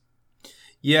guys?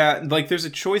 Yeah, like, there's a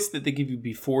choice that they give you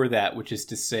before that, which is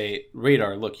to say,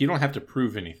 Radar, look, you don't have to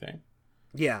prove anything.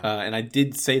 Yeah. And I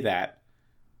did say that.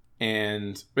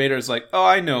 And Radar's like, oh,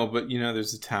 I know, but, you know,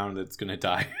 there's a town that's gonna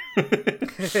die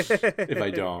if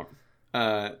I don't.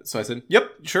 So I said,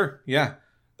 yep, sure, yeah.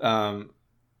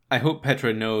 I hope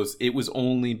Petra knows it was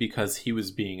only because he was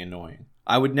being annoying.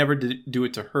 I would never do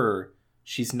it to her.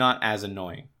 She's not as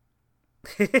annoying.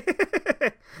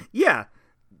 Yeah,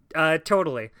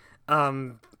 totally.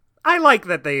 I like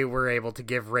that they were able to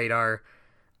give Radar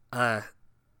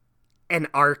an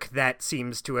arc that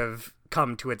seems to have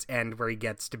come to its end where he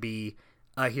gets to be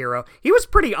a hero. He was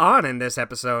pretty on in this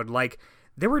episode. Like,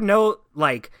 there were no,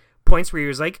 like, points where he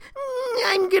was like,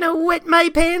 I'm gonna wet my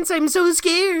pants, I'm so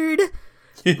scared.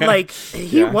 Yeah. Like,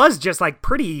 he was just, like,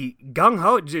 pretty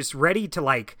gung-ho, just ready to,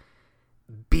 like,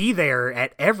 be there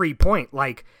at every point.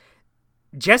 Like,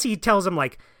 Jesse tells him,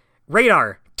 like,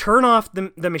 Radar, turn off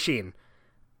the machine.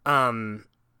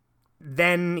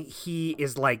 Then he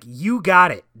is like, you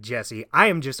got it, Jesse. I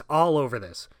am just all over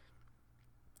this.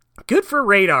 Good for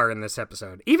Radar in this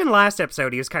episode. Even last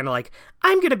episode, he was kind of like,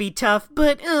 I'm going to be tough,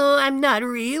 but I'm not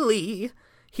really.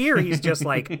 Here, he's just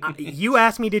like, you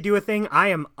asked me to do a thing, I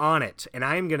am on it, and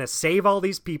I am going to save all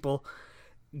these people.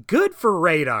 Good for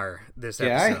Radar this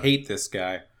episode. Yeah, I hate this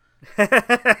guy.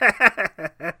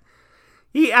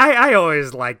 I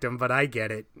always liked him, but I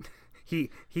get it.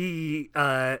 he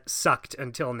sucked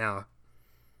until now.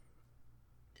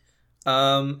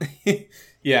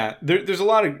 Yeah, there's a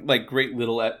lot of like great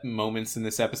little moments in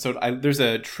this episode. There's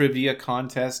a trivia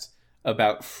contest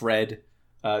about Fred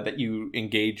that you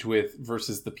engage with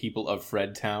versus the people of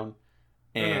Fredtown,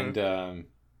 and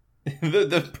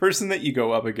the person that you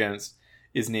go up against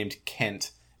is named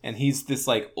Kent, and he's this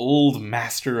like old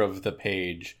master of the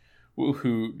page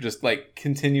who just like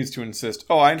continues to insist,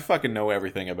 "Oh, I fucking know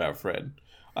everything about Fred.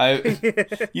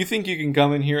 You think you can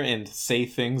come in here and say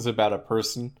things about a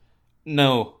person?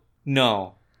 No,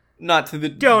 not to the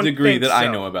degree that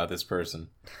I know about this person."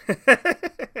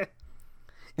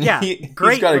 Yeah,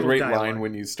 he's got a great line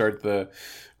when you start the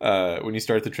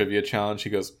trivia challenge. He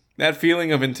goes, "That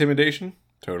feeling of intimidation,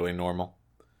 totally normal."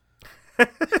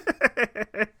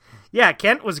 Yeah,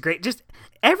 Kent was great. Just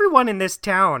everyone in this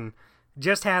town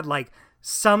just had like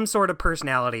some sort of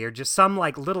personality or just some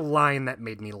like little line that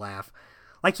made me laugh.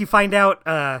 Like you find out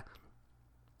that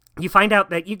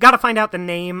you got to find out the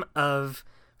name of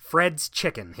Fred's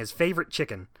chicken, his favorite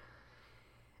chicken.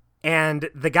 And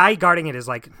the guy guarding it is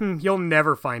like, "You'll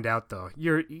never find out though.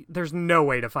 There's no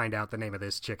way to find out the name of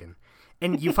this chicken."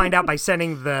 And you find out by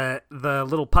sending the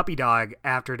little puppy dog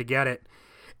after to get it.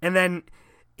 And then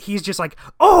he's just like,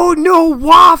 "Oh no,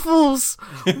 Waffles!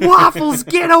 Waffles,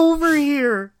 get over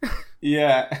here!"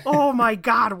 Yeah. Oh my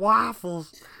God,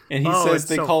 Waffles! And he says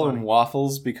they call him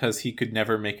Waffles because he could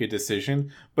never make a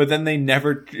decision, but then they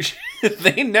never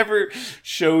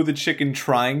show the chicken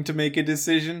trying to make a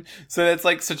decision. So that's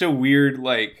like such a weird,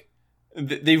 like,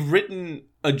 they've written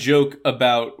a joke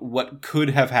about what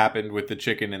could have happened with the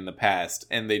chicken in the past,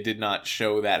 and they did not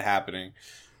show that happening.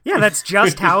 Yeah, that's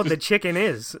just how the chicken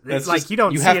is. It's like you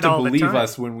don't see it all the time. You have to believe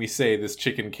us when we say this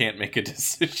chicken can't make a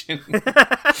decision.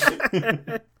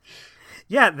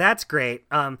 Yeah, that's great.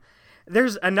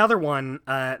 There's another one.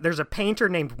 There's a painter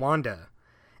named Wanda,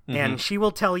 and she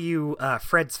will tell you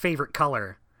Fred's favorite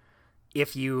color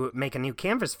if you make a new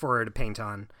canvas for her to paint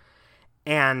on.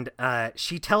 And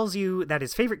she tells you that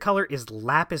his favorite color is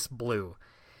lapis blue.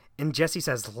 And Jesse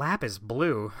says, "Lapis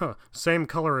blue? Huh, same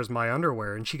color as my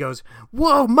underwear." And she goes,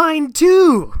 "Whoa, mine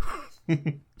too!"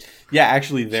 Yeah,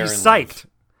 actually, they're She's psyched.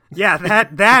 Yeah,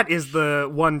 that is the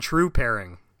one true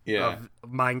pairing of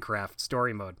Minecraft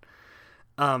story mode.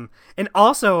 And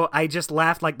also, I just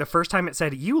laughed like the first time it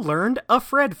said, "You learned a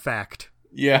Fred fact."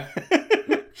 Yeah.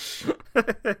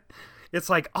 It's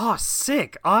like, oh,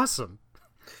 sick, awesome.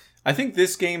 I think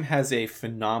this game has a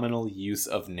phenomenal use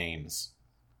of names.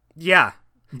 Yeah.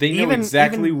 They know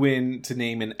exactly when to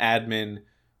name an admin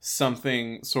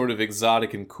something sort of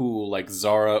exotic and cool like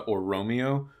Zara or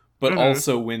Romeo, but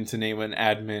also when to name an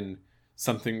admin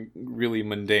something really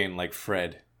mundane like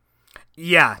Fred.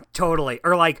 Yeah, totally.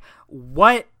 Or like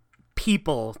what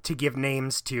people to give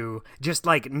names to, just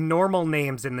like normal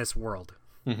names in this world.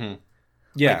 Mm-hmm.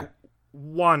 Yeah. Like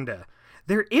Wanda.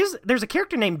 There's a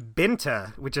character named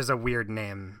Binta, which is a weird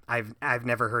name I've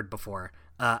never heard before.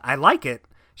 I like it.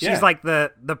 She's like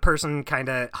the person kind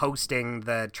of hosting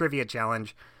the trivia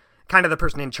challenge, kind of the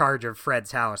person in charge of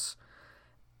Fred's house.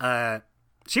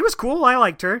 She was cool. I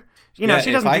liked her. You know,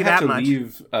 she doesn't do that much.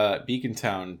 If I have to leave Beacon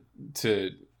Town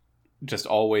to just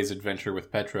always adventure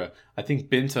with Petra, I think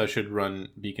Binta should run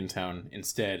Beacon Town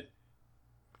instead.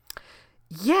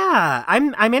 Yeah,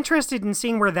 I'm interested in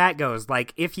seeing where that goes.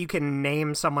 Like, if you can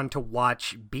name someone to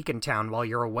watch Beacon Town while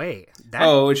you're away.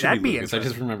 It should be Lucas. I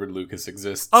just remembered Lucas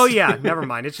exists. Oh, yeah, never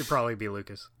mind. It should probably be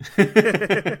Lucas.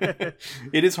 It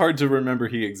is hard to remember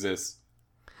he exists.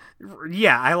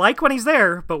 Yeah, I like when he's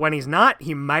there, but when he's not,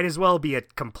 he might as well be a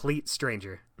complete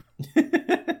stranger.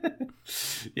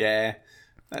 Yeah.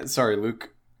 Sorry,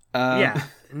 Luke. Yeah,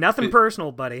 nothing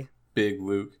personal, buddy. Big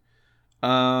Luke.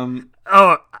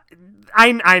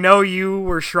 I know you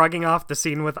were shrugging off the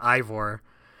scene with Ivor.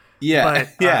 Yeah, but,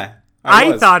 yeah.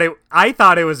 I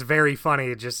thought it was very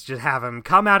funny just to have him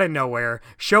come out of nowhere,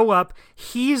 show up.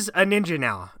 He's a ninja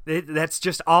now. That's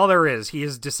just all there is. He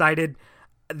has decided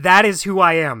that is who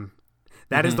I am.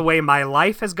 That is the way my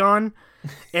life has gone.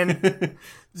 And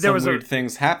there was weird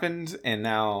things happened, and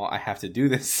now I have to do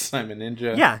this. I'm a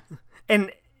ninja. Yeah,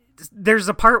 and there's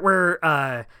a part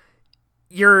where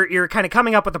you're kind of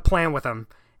coming up with a plan with him,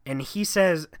 and he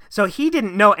says, so he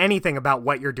didn't know anything about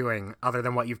what you're doing other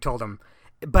than what you've told him,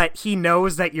 but he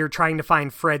knows that you're trying to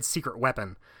find Fred's secret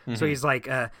weapon. So he's like,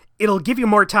 it'll give you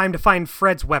more time to find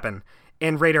Fred's weapon.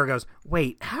 And Radar goes,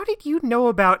 wait, how did you know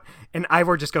about... And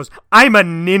Ivor just goes, I'm a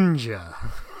ninja.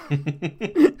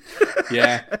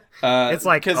 Yeah. It's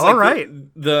like, all right.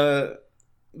 The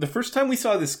first time we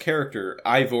saw this character,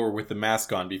 Ivor with the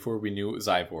mask on, before we knew it was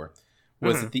Ivor,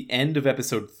 was at the end of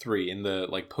episode 3 in the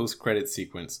like post-credit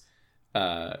sequence.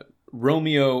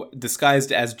 Romeo,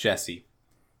 disguised as Jesse,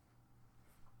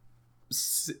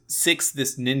 sicks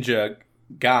this ninja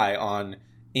guy on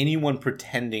anyone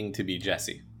pretending to be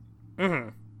Jesse. Mm-hmm.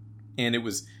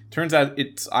 And turns out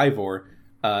it's Ivor,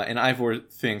 and Ivor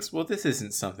thinks, well, this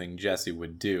isn't something Jesse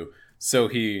would do. So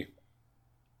he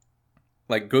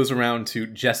like goes around to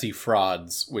Jesse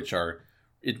frauds, which are,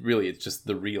 it's just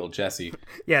the real Jesse.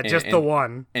 Yeah, just the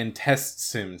one. And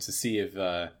tests him to see if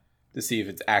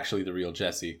it's actually the real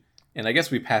Jesse. And I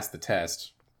guess we passed the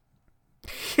test.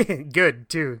 Good,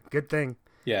 too. Good thing.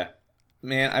 Yeah.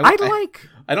 Man,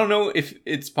 I don't know if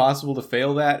it's possible to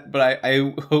fail that, but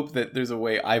I hope that there's a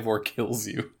way Ivor kills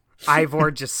you.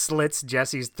 Ivor just slits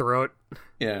Jesse's throat.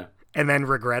 Yeah. And then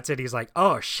regrets it. He's like,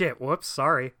 oh, shit, whoops,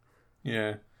 sorry.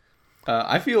 Yeah.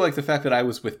 I feel like the fact that I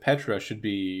was with Petra should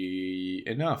be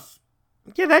enough.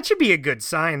 Yeah, that should be a good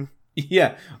sign.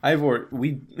 Yeah, Ivor,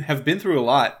 we have been through a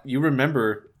lot. You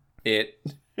remember it.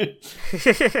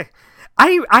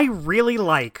 I really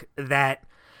like that.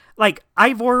 Like,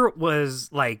 Ivor was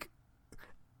like,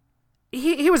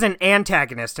 he was an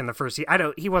antagonist in the first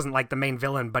season. He wasn't like the main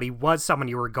villain, but he was someone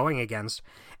you were going against.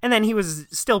 And then he was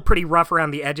still pretty rough around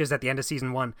the edges at the end of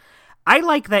season 1. I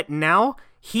like that now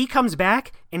he comes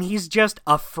back and he's just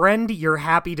a friend you're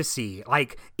happy to see.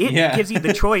 Like, it gives you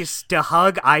the choice to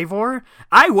hug Ivor.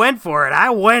 I went for it.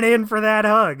 I went in for that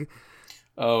hug.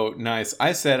 Oh, nice.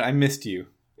 I said I missed you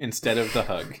instead of the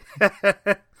hug.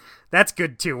 That's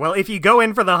good too. Well, if you go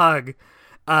in for the hug,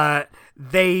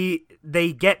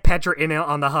 they get Petra in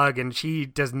on the hug, and she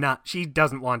doesn't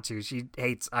want to. She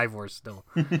hates Ivor still.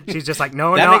 She's just like,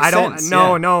 no, I don't. Sense,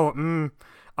 no, yeah. No.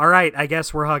 All right, I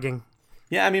guess we're hugging.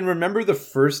 Yeah, I mean, remember the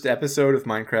first episode of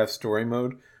Minecraft Story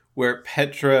Mode where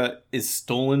Petra is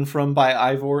stolen from by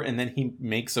Ivor, and then he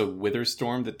makes a wither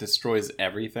storm that destroys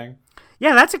everything?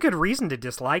 Yeah, that's a good reason to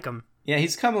dislike him. Yeah,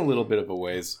 he's come a little bit of a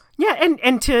ways. Yeah,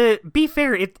 and to be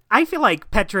fair, I feel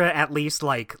like Petra at least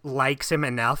likes him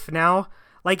enough now.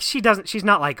 Like, she's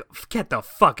not like, get the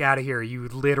fuck out of here, you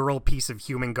literal piece of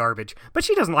human garbage. But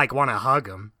she doesn't want to hug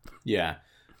him. Yeah.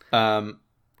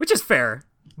 Which is fair.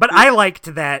 But I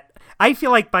liked that. I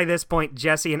feel like by this point,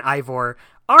 Jesse and Ivor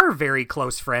are very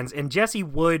close friends, and Jesse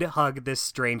would hug this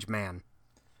strange man.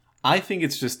 I think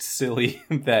it's just silly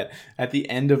that at the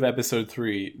end of episode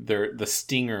 3, the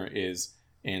stinger is,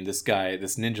 and this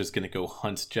ninja's going to go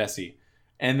hunt Jesse.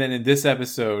 And then in this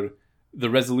episode, the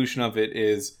resolution of it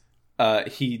is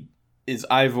he is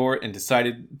Ivor and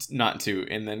decided not to,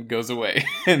 and then goes away.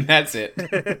 And that's it.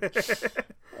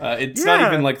 It's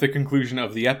not even like the conclusion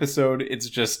of the episode. It's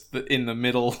just in the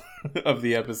middle of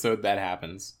the episode that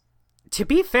happens. To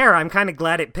be fair, I'm kind of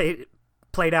glad it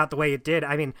played out the way it did.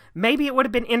 I mean, maybe it would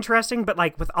have been interesting, but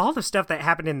like with all the stuff that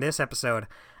happened in this episode,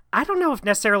 I don't know if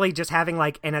necessarily just having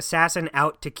like an assassin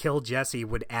out to kill Jesse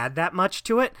would add that much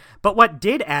to it. But what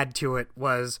did add to it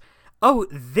was,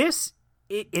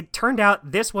 it turned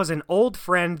out this was an old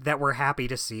friend that we're happy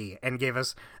to see, and gave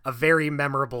us a very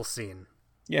memorable scene.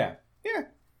 Yeah. Yeah.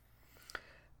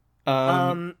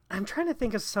 I'm trying to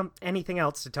think of anything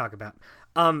else to talk about.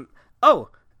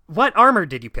 What armor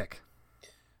did you pick?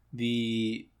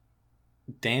 The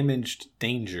Damaged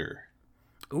Danger.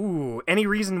 Ooh, any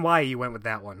reason why you went with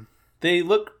that one? They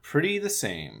look pretty the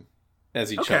same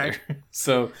as each other.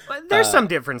 So there's some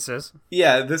differences.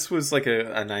 Yeah, this was like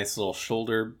a nice little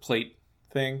shoulder plate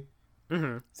thing.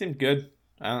 Mm-hmm. Seemed good.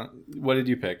 What did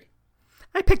you pick?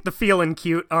 I picked the Feelin'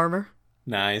 Cute armor.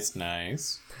 Nice.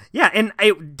 Yeah, and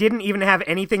it didn't even have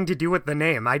anything to do with the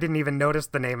name. I didn't even notice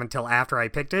the name until after I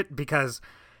picked it, because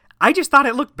I just thought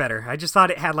it looked better. I just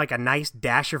thought it had like a nice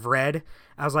dash of red.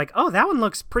 I was like, oh, that one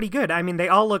looks pretty good. I mean, they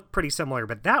all look pretty similar,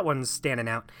 but that one's standing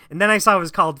out. And then I saw it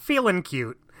was called Feelin'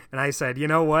 Cute, and I said, you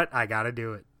know what? I gotta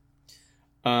do it.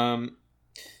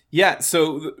 Yeah,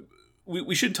 so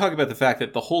we should talk about the fact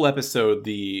that the whole episode,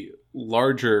 the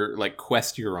larger like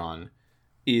quest you're on,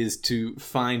 is to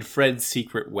find Fred's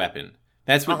secret weapon.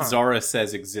 That's what Zara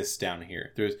says exists down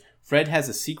here. Fred has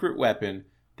a secret weapon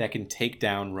that can take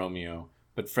down Romeo,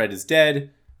 but Fred is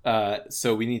dead,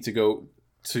 so we need to go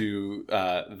to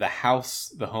the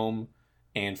house, the home,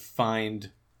 and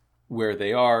find where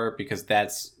they are, because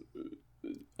that's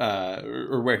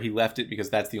or where he left it, because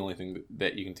that's the only thing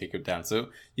that you can take it down. So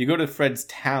you go to Fred's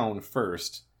town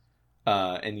first,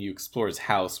 and you explore his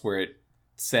house, where it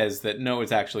says that no,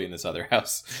 it's actually in this other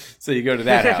house. So you go to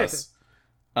that house,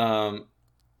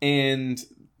 and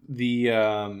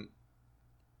the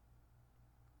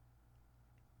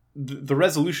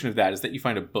resolution of that is that you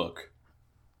find a book.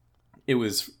 It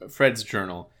was Fred's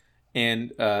journal,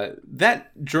 And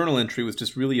that journal entry was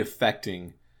just really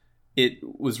affecting. It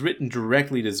was written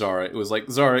directly to Zara. It was like,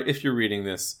 Zara, if you're reading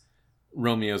this,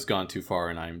 Romeo's gone too far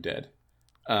and I'm dead.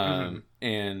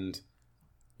 And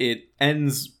it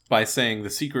ends by saying the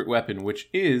secret weapon, which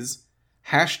is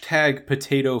hashtag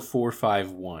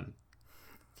potato451.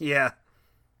 Yeah.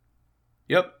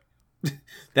 Yep.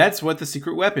 That's what the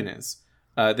secret weapon is.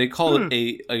 They call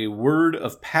it a word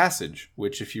of passage,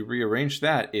 which if you rearrange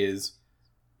that is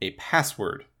a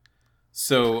password.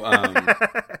 So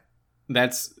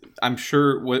that's, I'm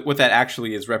sure what that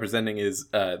actually is representing is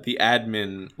the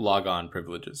admin logon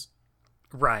privileges.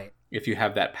 Right. If you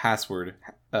have that password,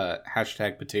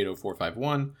 hashtag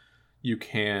potato451, you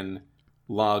can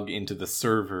log into the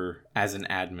server as an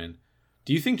admin.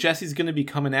 Do you think Jesse's going to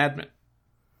become an admin?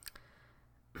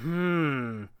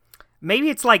 Maybe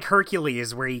it's like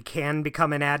Hercules, where he can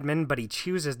become an admin, but he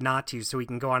chooses not to so he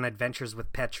can go on adventures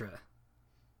with Petra.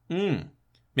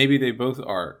 Maybe they both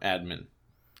are admin.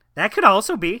 That could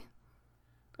also be.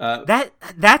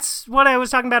 That's what I was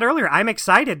talking about earlier. I'm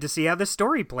excited to see how this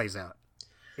story plays out.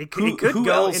 Who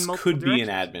else could be an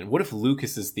admin? What if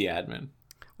Lucas is the admin?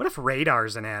 What if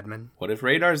Radar's an admin? What if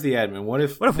Radar's the admin? What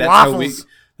if Waffles?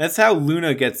 That's how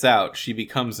Luna gets out. She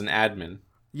becomes an admin.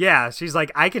 Yeah, she's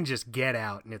like, I can just get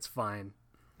out and it's fine.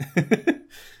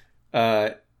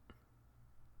 Yeah,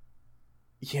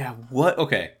 what?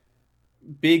 Okay.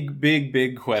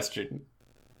 Big question.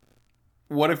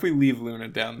 What if we leave Luna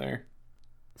down there?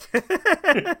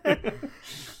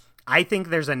 I think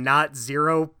there's a not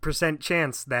 0%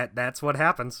 chance that that's what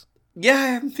happens.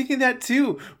 Yeah, I'm thinking that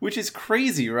too, which is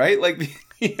crazy, right? Like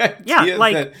the idea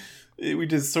that we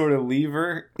just sort of leave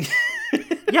her.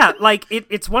 Yeah, like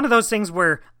it's one of those things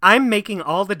where I'm making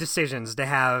all the decisions to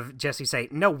have Jesse say,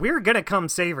 no, we're going to come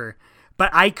save her. But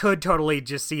I could totally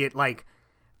just see it like,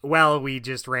 well, we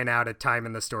just ran out of time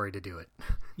in the story to do it.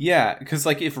 Yeah, because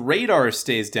like if Radar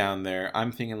stays down there,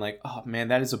 I'm thinking like, oh man,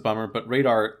 that is a bummer. But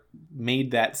Radar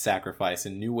made that sacrifice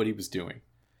and knew what he was doing.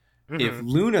 If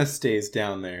Luna stays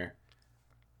down there,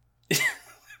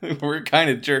 we're kind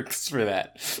of jerks for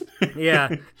that.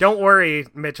 Yeah, don't worry,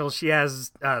 Mitchell. She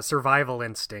has survival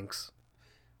instincts.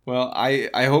 Well,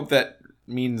 I hope that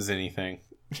means anything.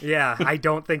 Yeah, I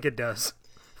don't think it does.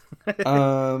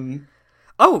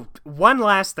 Oh, one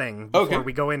last thing before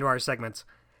we go into our segments.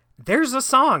 There's a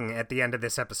song at the end of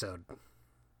this episode.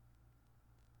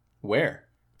 Where?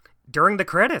 During the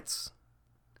credits.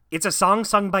 It's a song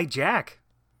sung by Jack.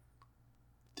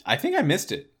 I think I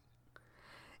missed it.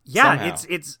 Yeah, somehow.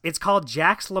 it's called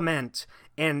Jack's Lament,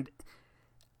 and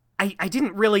I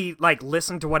didn't really like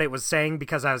listen to what it was saying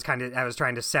because I was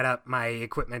trying to set up my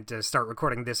equipment to start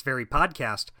recording this very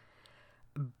podcast.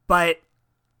 But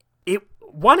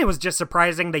it was just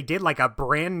surprising they did like a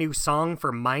brand new song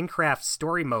for Minecraft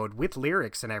story mode with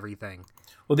lyrics and everything.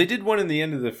 Well, they did one in the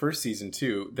end of the first season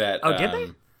too. That did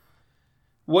they?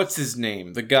 What's his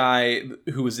name? The guy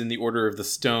who was in the Order of the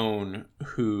Stone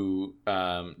who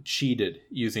cheated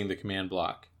using the command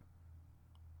block.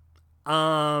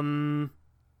 I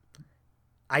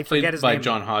forget his name. By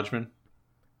John Hodgman.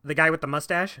 The guy with the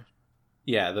mustache?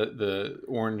 Yeah, the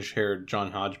orange-haired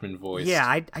John Hodgman voice. Yeah,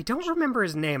 I don't remember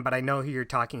his name, but I know who you're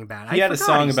talking about. He had a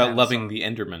song about loving the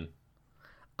Enderman.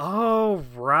 Oh,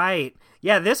 right.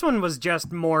 Yeah, this one was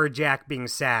just more Jack being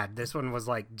sad. This one was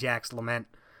like Jack's Lament.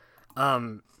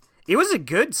 It was a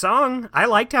good song. I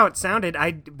liked how it sounded.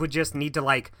 I would just need to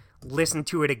like listen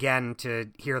to it again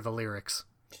to hear the lyrics.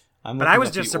 But I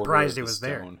was just surprised it was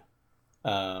there.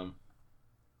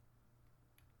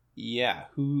 Yeah,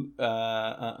 who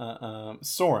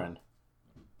Soren.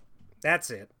 That's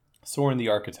it. Soren the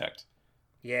Architect.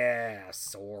 Yeah,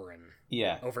 Soren.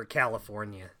 Yeah. Over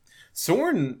California.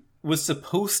 Soren was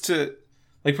supposed to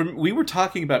we were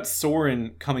talking about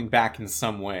Soren coming back in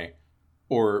some way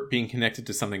or being connected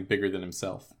to something bigger than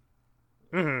himself.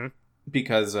 Mm-hmm.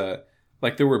 Because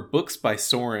there were books by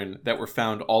Soren that were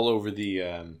found all over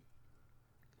the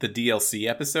DLC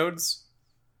episodes.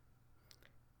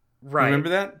 Right. Remember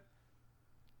that?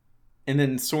 And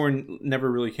then Soren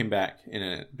never really came back in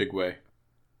a big way.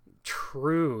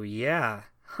 True, yeah.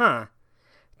 Huh.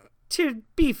 To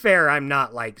be fair, I'm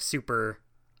not like super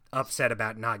upset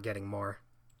about not getting more.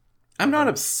 I'm not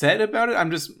upset about it. I'm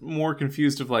just more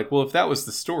confused of like, well, if that was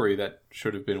the story, that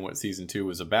should have been what season 2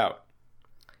 was about.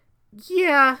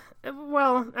 Yeah,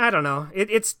 well, I don't know.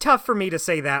 It's tough for me to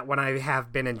say that when I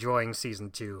have been enjoying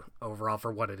season 2 overall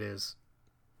for what it is.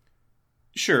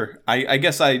 Sure. I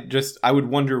guess I would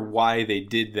wonder why they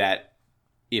did that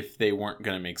if they weren't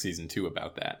going to make season 2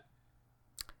 about that.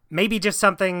 maybe just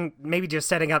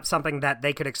setting up something that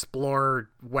they could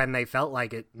explore when they felt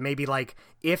like it. Maybe like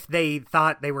if they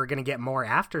thought they were going to get more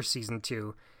after season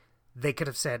 2, they could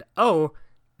have said, "Oh,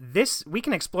 we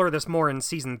can explore this more in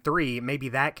season 3. Maybe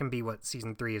that can be what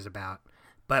season 3 is about.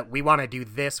 But we want to do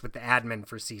this with the admin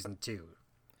for season 2."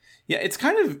 Yeah, it's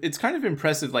kind of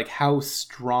impressive, like how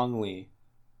strongly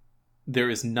there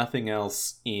is nothing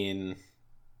else in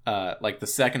like the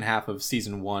second half of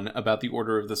season 1 about the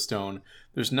Order of the Stone.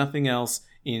 There's nothing else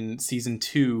in season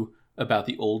 2 about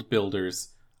the Old Builders.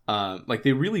 Like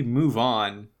they really move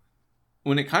on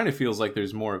when it kind of feels like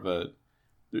there's more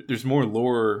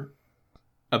lore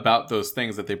about those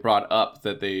things that they brought up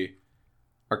that they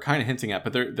are kind of hinting at,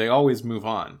 but they always move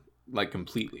on like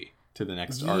completely to the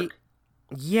next arc.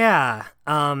 Yeah.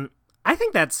 I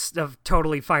think that's a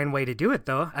totally fine way to do it,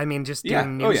 though. I mean, just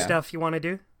doing new stuff you want to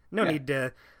do. No need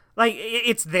to... Like,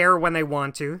 it's there when they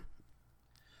want to.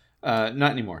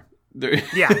 Not anymore.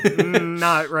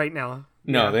 Not right now.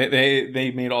 No,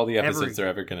 they made all the episodes they're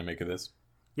ever going to make of this.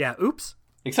 Yeah, oops.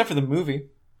 Except for the movie.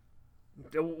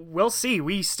 We'll see.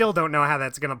 We still don't know how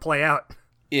that's going to play out.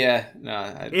 Yeah,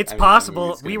 no. It's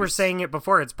possible. We were saying it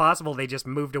before. It's possible they just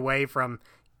moved away from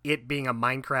it being a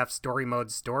Minecraft story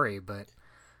mode story, but...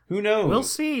 Who knows? We'll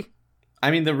see.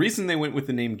 I mean, the reason they went with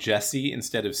the name Jesse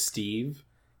instead of Steve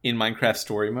in Minecraft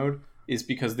story mode is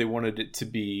because they wanted it to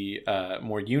be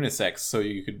more unisex, so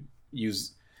you could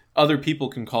use... Other people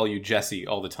can call you Jesse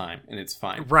all the time, and it's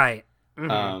fine. Right.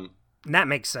 Mm-hmm. That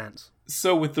makes sense.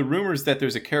 So with the rumors that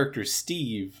there's a character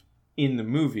Steve in the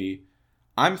movie,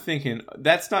 I'm thinking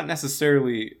that's not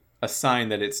necessarily a sign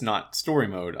that it's not story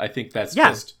mode. I think that's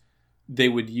just... They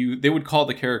would call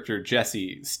the character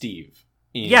Jesse Steve.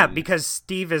 Yeah, because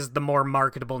Steve is the more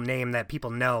marketable name that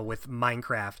people know with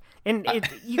Minecraft. And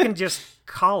you can just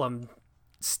call him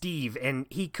Steve, and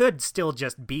he could still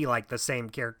just be like the same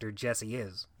character Jesse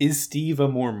is. Is Steve a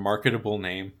more marketable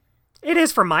name? It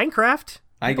is for Minecraft.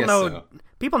 I guess so.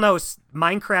 People know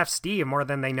Minecraft Steve more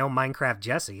than they know Minecraft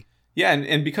Jesse. Yeah,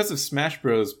 and because of Smash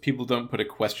Bros, people don't put a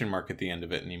question mark at the end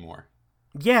of it anymore.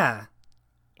 Yeah.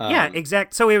 Yeah,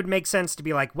 exact. So it would make sense to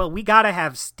be like, well, we gotta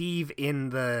have Steve in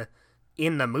the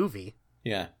movie.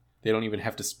 Yeah, they don't even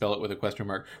have to spell it with a question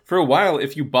mark. For a while,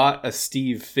 if you bought a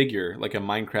Steve figure, like a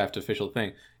Minecraft official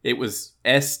thing, it was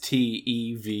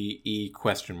STEVE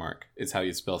question mark is how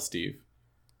you spell Steve.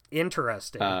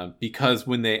 Interesting. Because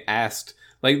when they asked,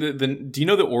 like, do you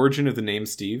know the origin of the name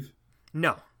Steve?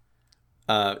 No.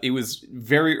 It was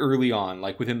very early on,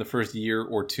 like within the first year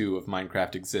or two of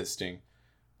Minecraft existing.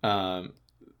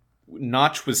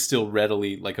 Notch was still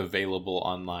readily like available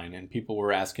online, and people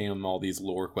were asking him all these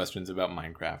lore questions about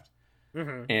Minecraft.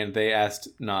 Mm-hmm. And they asked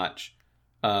Notch,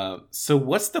 so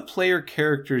what's the player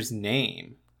character's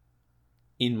name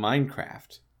in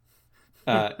Minecraft?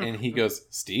 And he goes,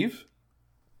 Steve?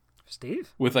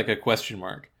 Steve? With like a question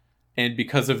mark. And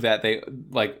because of that,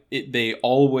 they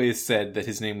always said that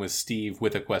his name was Steve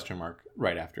with a question mark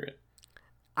right after it.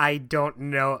 I don't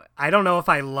know if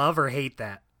I love or hate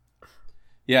that.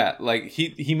 Yeah, like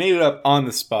he made it up on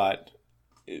the spot,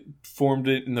 formed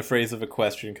it in the phrase of a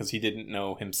question because he didn't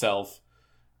know himself,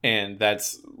 and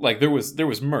that's like there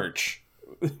was merch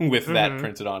with that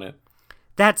printed on it.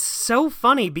 That's so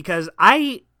funny because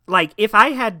if I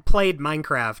had played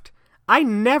Minecraft, I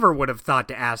never would have thought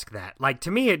to ask that. Like,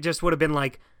 to me, it just would have been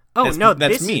like, that's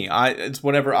me. It's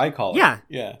whatever I call it.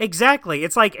 Yeah, exactly.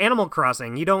 It's like Animal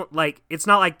Crossing. You don't it's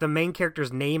not like the main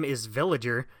character's name is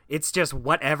Villager. It's just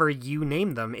whatever you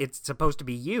name them. It's supposed to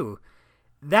be you.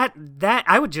 That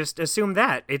I would just assume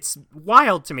that. It's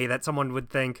wild to me that someone would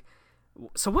think,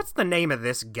 so what's the name of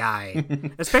this guy?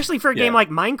 Especially for a game like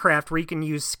Minecraft where you can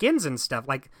use skins and stuff.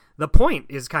 Like, the point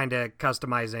is kind of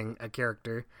customizing a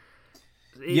character.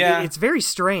 It's very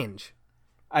strange.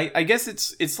 I guess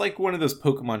it's like one of those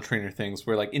Pokemon trainer things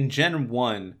where, like, in Gen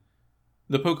 1,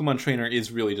 the Pokemon trainer is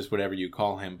really just whatever you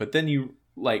call him. But then you,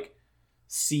 like,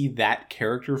 see that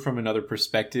character from another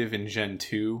perspective in Gen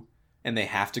 2, and they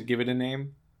have to give it a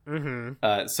name.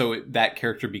 Mm-hmm. So that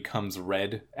character becomes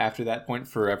Red after that point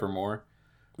forevermore.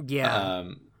 Yeah.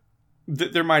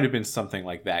 There might have been something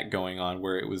like that going on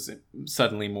where it was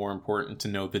suddenly more important to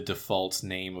know the default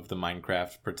name of the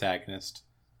Minecraft protagonist.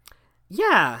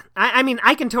 Yeah, I mean,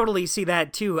 I can totally see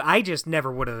that too. I just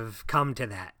never would have come to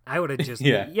that. I would have just,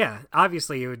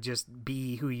 obviously it would just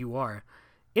be who you are.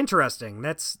 Interesting.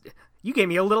 You gave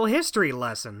me a little history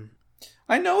lesson.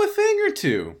 I know a thing or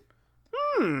two.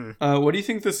 What do you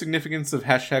think the significance of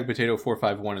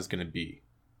 #Potato451 is going to be?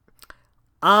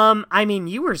 I mean,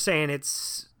 you were saying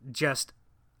it's just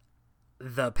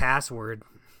the password.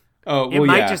 Oh, well,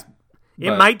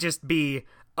 it might just be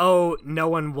oh, no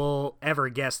one will ever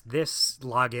guess this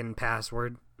login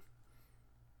password.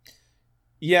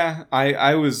 Yeah,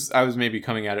 I was maybe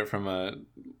coming at it from a,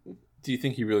 do you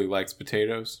think he really likes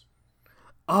potatoes?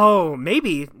 Oh,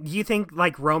 maybe. Do you think,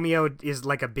 like, Romeo is,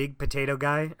 like, a big potato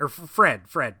guy? Or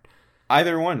Fred.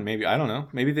 Either one, maybe. I don't know.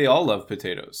 Maybe they all love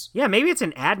potatoes. Yeah, maybe it's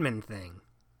an admin thing.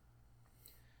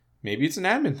 Maybe it's an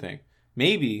admin thing.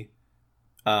 Maybe,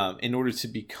 in order to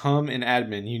become an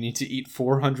admin, you need to eat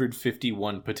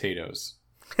 451 potatoes.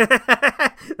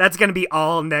 That's going to be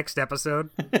all next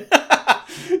episode.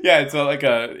 Yeah, it's like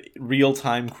a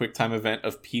real-time, quick-time event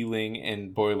of peeling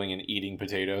and boiling and eating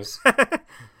potatoes.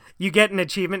 You get an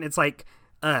achievement. It's like,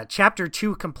 Chapter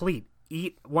 2 complete.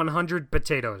 Eat 100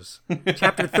 potatoes.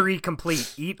 Chapter 3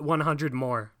 complete. Eat 100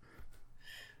 more.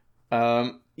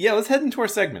 Yeah, let's head into our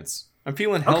segments. I'm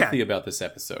feeling healthy about this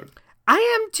episode. I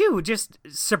am too. Just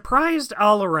surprised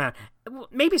all around.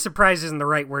 Maybe surprise isn't the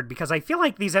right word, because I feel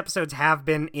like these episodes have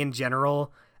been, in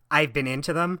general, I've been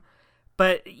into them.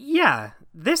 But yeah,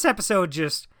 this episode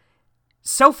just,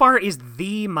 so far, is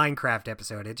the Minecraft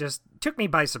episode. It just took me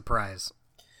by surprise.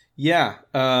 Yeah.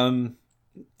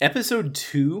 Episode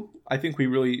 2, I think we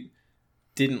really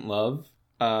didn't love.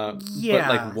 Yeah.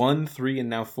 But like 1, 3, and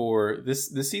now 4, this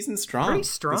season's strong. Pretty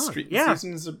strong. This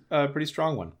season's a pretty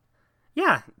strong one.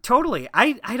 Yeah, totally.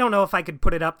 I don't know if I could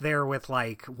put it up there with,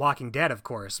 like, Walking Dead, of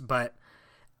course, but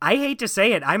I hate to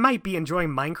say it, I might be enjoying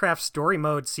Minecraft Story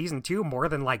Mode Season 2 more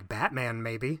than, like, Batman,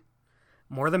 maybe.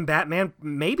 More than Batman,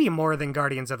 maybe more than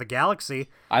Guardians of the Galaxy.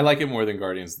 I like it more than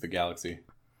Guardians of the Galaxy.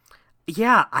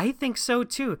 Yeah, I think so,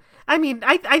 too. I mean,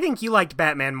 I think you liked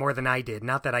Batman more than I did.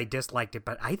 Not that I disliked it,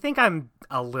 but I think I'm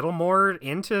a little more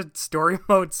into Story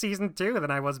Mode Season 2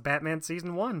 than I was Batman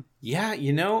Season 1. Yeah,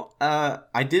 you know,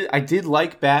 I did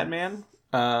like Batman.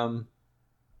 I'm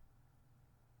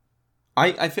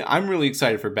really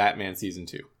excited for Batman Season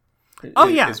 2. Oh,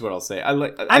 yeah. Is what I'll say.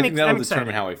 I think that'll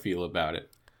determine how I feel about it.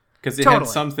 Because it had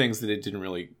some things that it didn't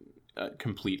really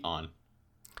complete on.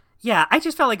 Yeah, I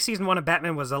just felt like Season 1 of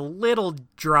Batman was a little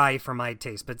dry for my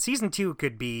taste, but Season 2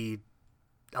 could be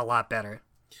a lot better.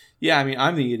 Yeah, I mean,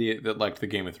 I'm the idiot that liked the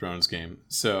Game of Thrones game,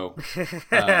 so...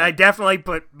 I definitely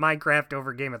put Minecraft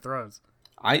over Game of Thrones.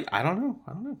 I don't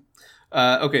know.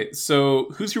 Okay, so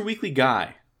who's your weekly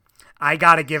guy? I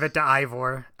gotta give it to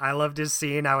Ivor. I loved his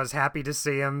scene. I was happy to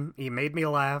see him. He made me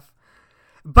laugh.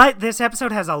 But this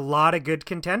episode has a lot of good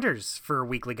contenders for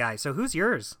weekly guy, so who's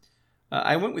yours?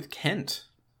 I went with Kent.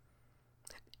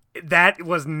 That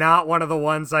was not one of the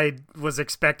ones I was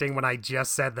expecting when I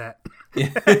just said that.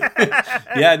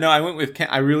 Yeah, no, I went with Kent.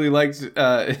 I really liked just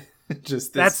this.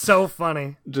 That's so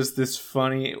funny. Just this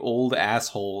funny old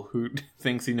asshole who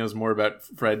thinks he knows more about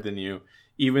Fred than you,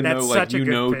 even though like you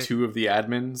know pick. 2 of the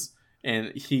admins,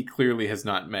 and he clearly has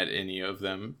not met any of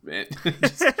them.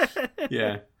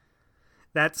 Yeah,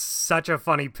 that's such a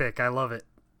funny pick. I love it.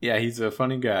 Yeah, he's a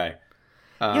funny guy.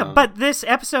 Yeah, but this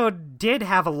episode did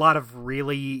have a lot of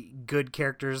really good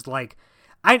characters. Like,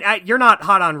 you're not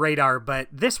hot on radar, but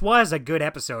this was a good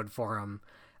episode for him.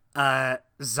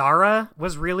 Zara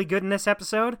was really good in this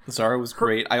episode. Zara was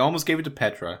great. I almost gave it to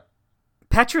Petra.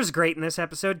 Petra's great in this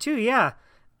episode too. Yeah,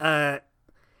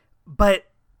 but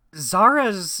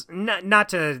Zara's not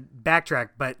to backtrack,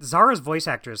 but Zara's voice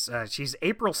actress, she's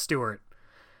April Stewart.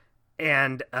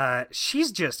 And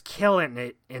she's just killing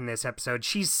it in this episode.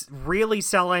 She's really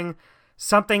selling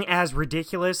something as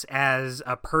ridiculous as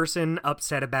a person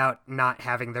upset about not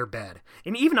having their bed.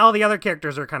 And even all the other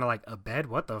characters are kind of like, a bed?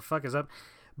 What the fuck is up?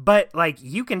 But, like,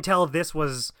 you can tell this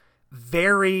was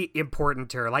very important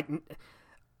to her. Like,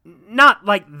 not,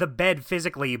 like, the bed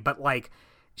physically, but, like,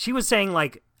 she was saying,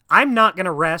 like, I'm not going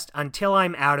to rest until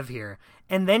I'm out of here.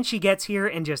 And then she gets here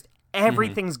and just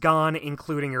everything's gone,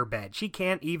 including her bed. She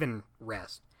can't even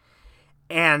rest.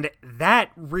 And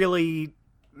that really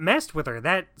messed with her.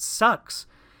 That sucks.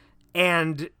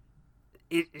 And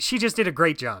she just did a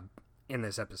great job in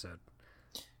this episode.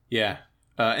 Yeah.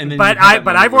 And then but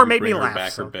Ivor made me laugh.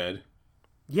 Back her bed.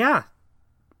 Yeah.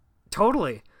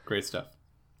 Totally. Great stuff.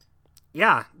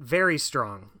 Yeah, very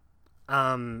strong.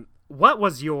 What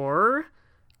was your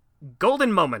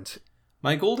golden moment?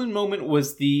 My golden moment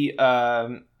was the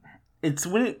it's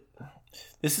when it,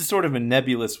 this is sort of a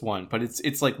nebulous one, but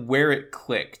it's like where it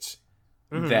clicked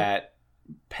that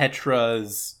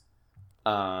Petra's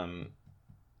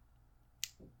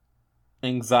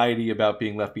anxiety about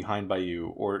being left behind by you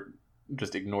or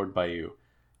just ignored by you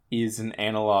is an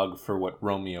analog for what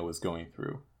Romeo was going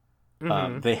through.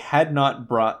 They had not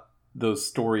brought those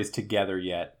stories together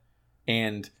yet,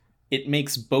 and it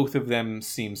makes both of them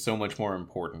seem so much more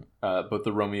important, both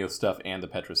the Romeo stuff and the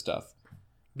Petra stuff.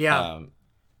 Yeah.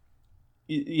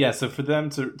 Yeah, so for them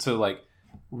to like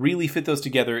really fit those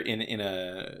together in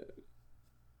a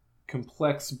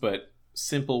complex but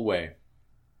simple way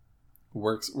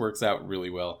works out really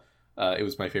well. It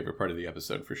was my favorite part of the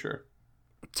episode for sure.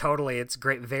 Totally, it's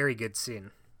great, very good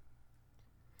scene.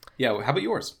 Yeah, how about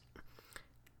yours?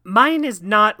 Mine is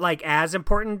not like as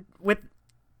important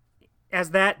as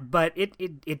that, but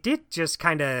it did just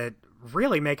kind of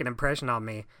really make an impression on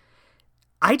me.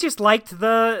 I just liked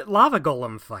the lava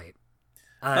golem fight.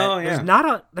 There's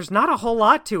not a whole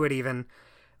lot to it even,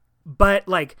 but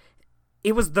like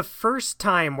it was the first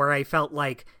time where I felt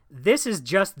like this is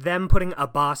just them putting a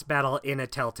boss battle in a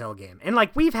Telltale game. And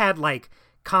like we've had like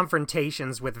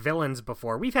confrontations with villains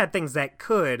before. We've had things that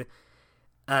could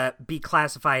be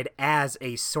classified as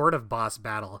a sort of boss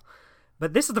battle.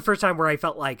 But this is the first time where I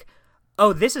felt like,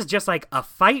 oh, this is just like a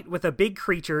fight with a big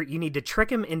creature. You need to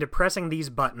trick him into pressing these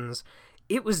buttons.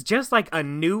 It was just like a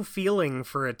new feeling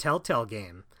for a Telltale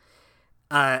game.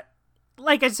 Like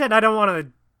I said, I don't want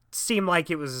to seem like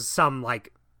it was some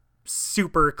like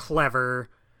super clever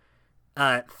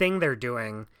thing they're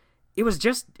doing. It was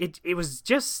just it was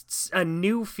just a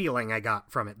new feeling I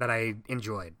got from it that I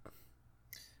enjoyed.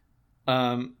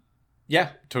 Yeah,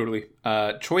 totally.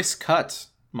 Choice cut.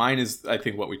 Mine is, I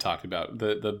think, what we talked about.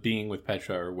 The being with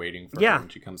Petra or waiting for her when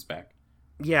she comes back.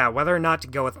 Yeah, whether or not to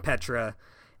go with Petra.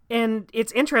 And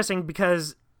it's interesting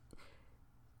because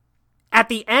at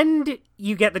the end,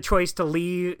 you get the choice to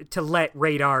let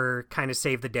Radar kind of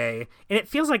save the day. And it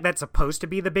feels like that's supposed to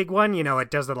be the big one. You know, it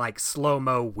does the like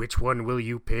slow-mo, which one will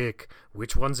you pick?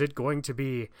 Which one's it going to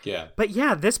be? Yeah. But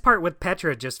yeah, this part with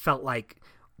Petra just felt like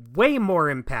way more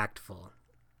impactful.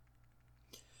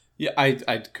 Yeah,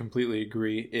 I completely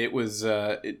agree. It was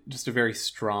just a very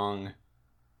strong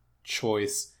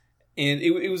choice. And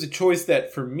it was a choice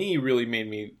that, for me, really made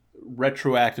me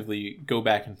retroactively go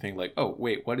back and think like, oh,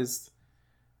 wait, how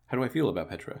do I feel about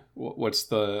Petra? What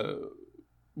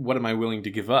am I willing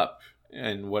to give up?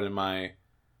 And what am I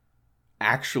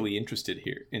actually interested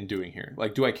in doing here?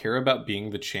 Like, do I care about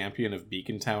being the champion of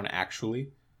Beacon Town actually?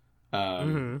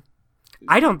 I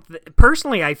don't,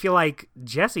 personally, I feel like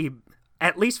Jesse,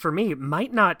 at least for me,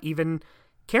 might not even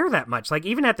care that much. Like,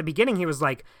 even at the beginning, he was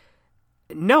like,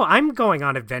 no, I'm going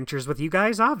on adventures with you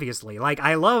guys, obviously. Like,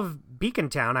 I love Beacon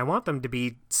Town. I want them to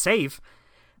be safe.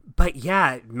 But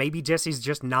yeah, maybe Jesse's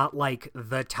just not, like,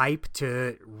 the type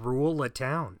to rule a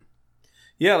town.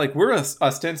 Yeah, like, we're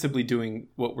ostensibly doing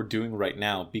what we're doing right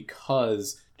now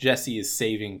because Jesse is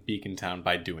saving Beacon Town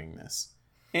by doing this.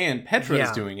 And Petra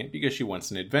is doing it because she wants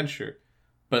an adventure.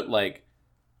 But, like,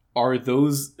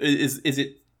 is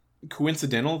it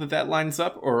coincidental that lines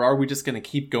up? Or are we just going to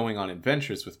keep going on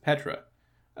adventures with Petra?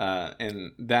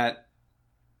 And that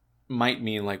might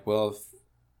mean, like, well, if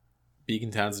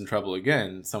Beacon Town's in trouble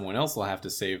again, someone else will have to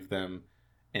save them.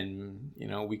 And, you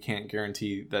know, we can't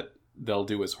guarantee that they'll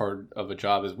do as hard of a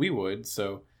job as we would.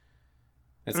 So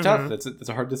it's tough. That's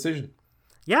a hard decision.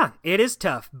 Yeah, it is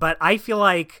tough. But I feel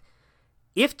like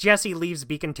if Jesse leaves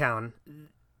Beacon Town,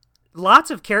 lots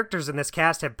of characters in this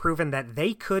cast have proven that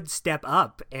they could step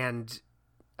up and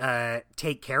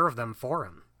take care of them for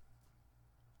him.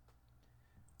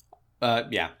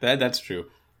 Yeah, that's true.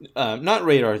 Not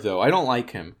Radar, though. I don't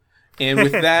like him. And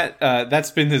with that, that's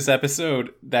been this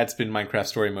episode. That's been Minecraft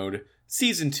Story Mode,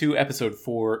 Season 2, Episode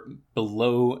 4,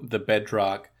 Below the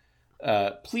Bedrock.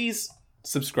 Please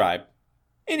subscribe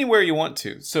anywhere you want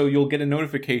to, so you'll get a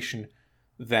notification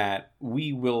that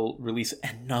we will release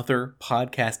another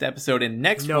podcast episode. And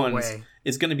next one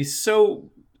is going to be so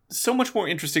much more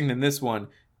interesting than this one,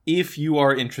 if you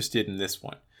are interested in this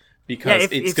one. Because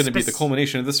it's going to be the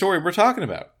culmination of the story we're talking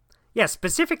about. Yeah,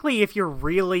 specifically if you're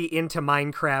really into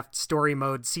Minecraft Story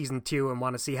Mode Season 2 and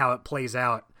want to see how it plays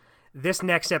out, this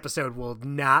next episode will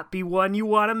not be one you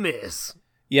want to miss.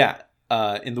 Yeah,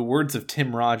 in the words of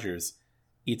Tim Rogers,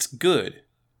 it's good,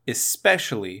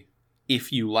 especially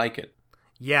if you like it.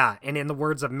 Yeah, and in the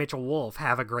words of Mitchell Wolf,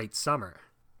 have a great summer.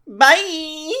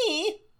 Bye!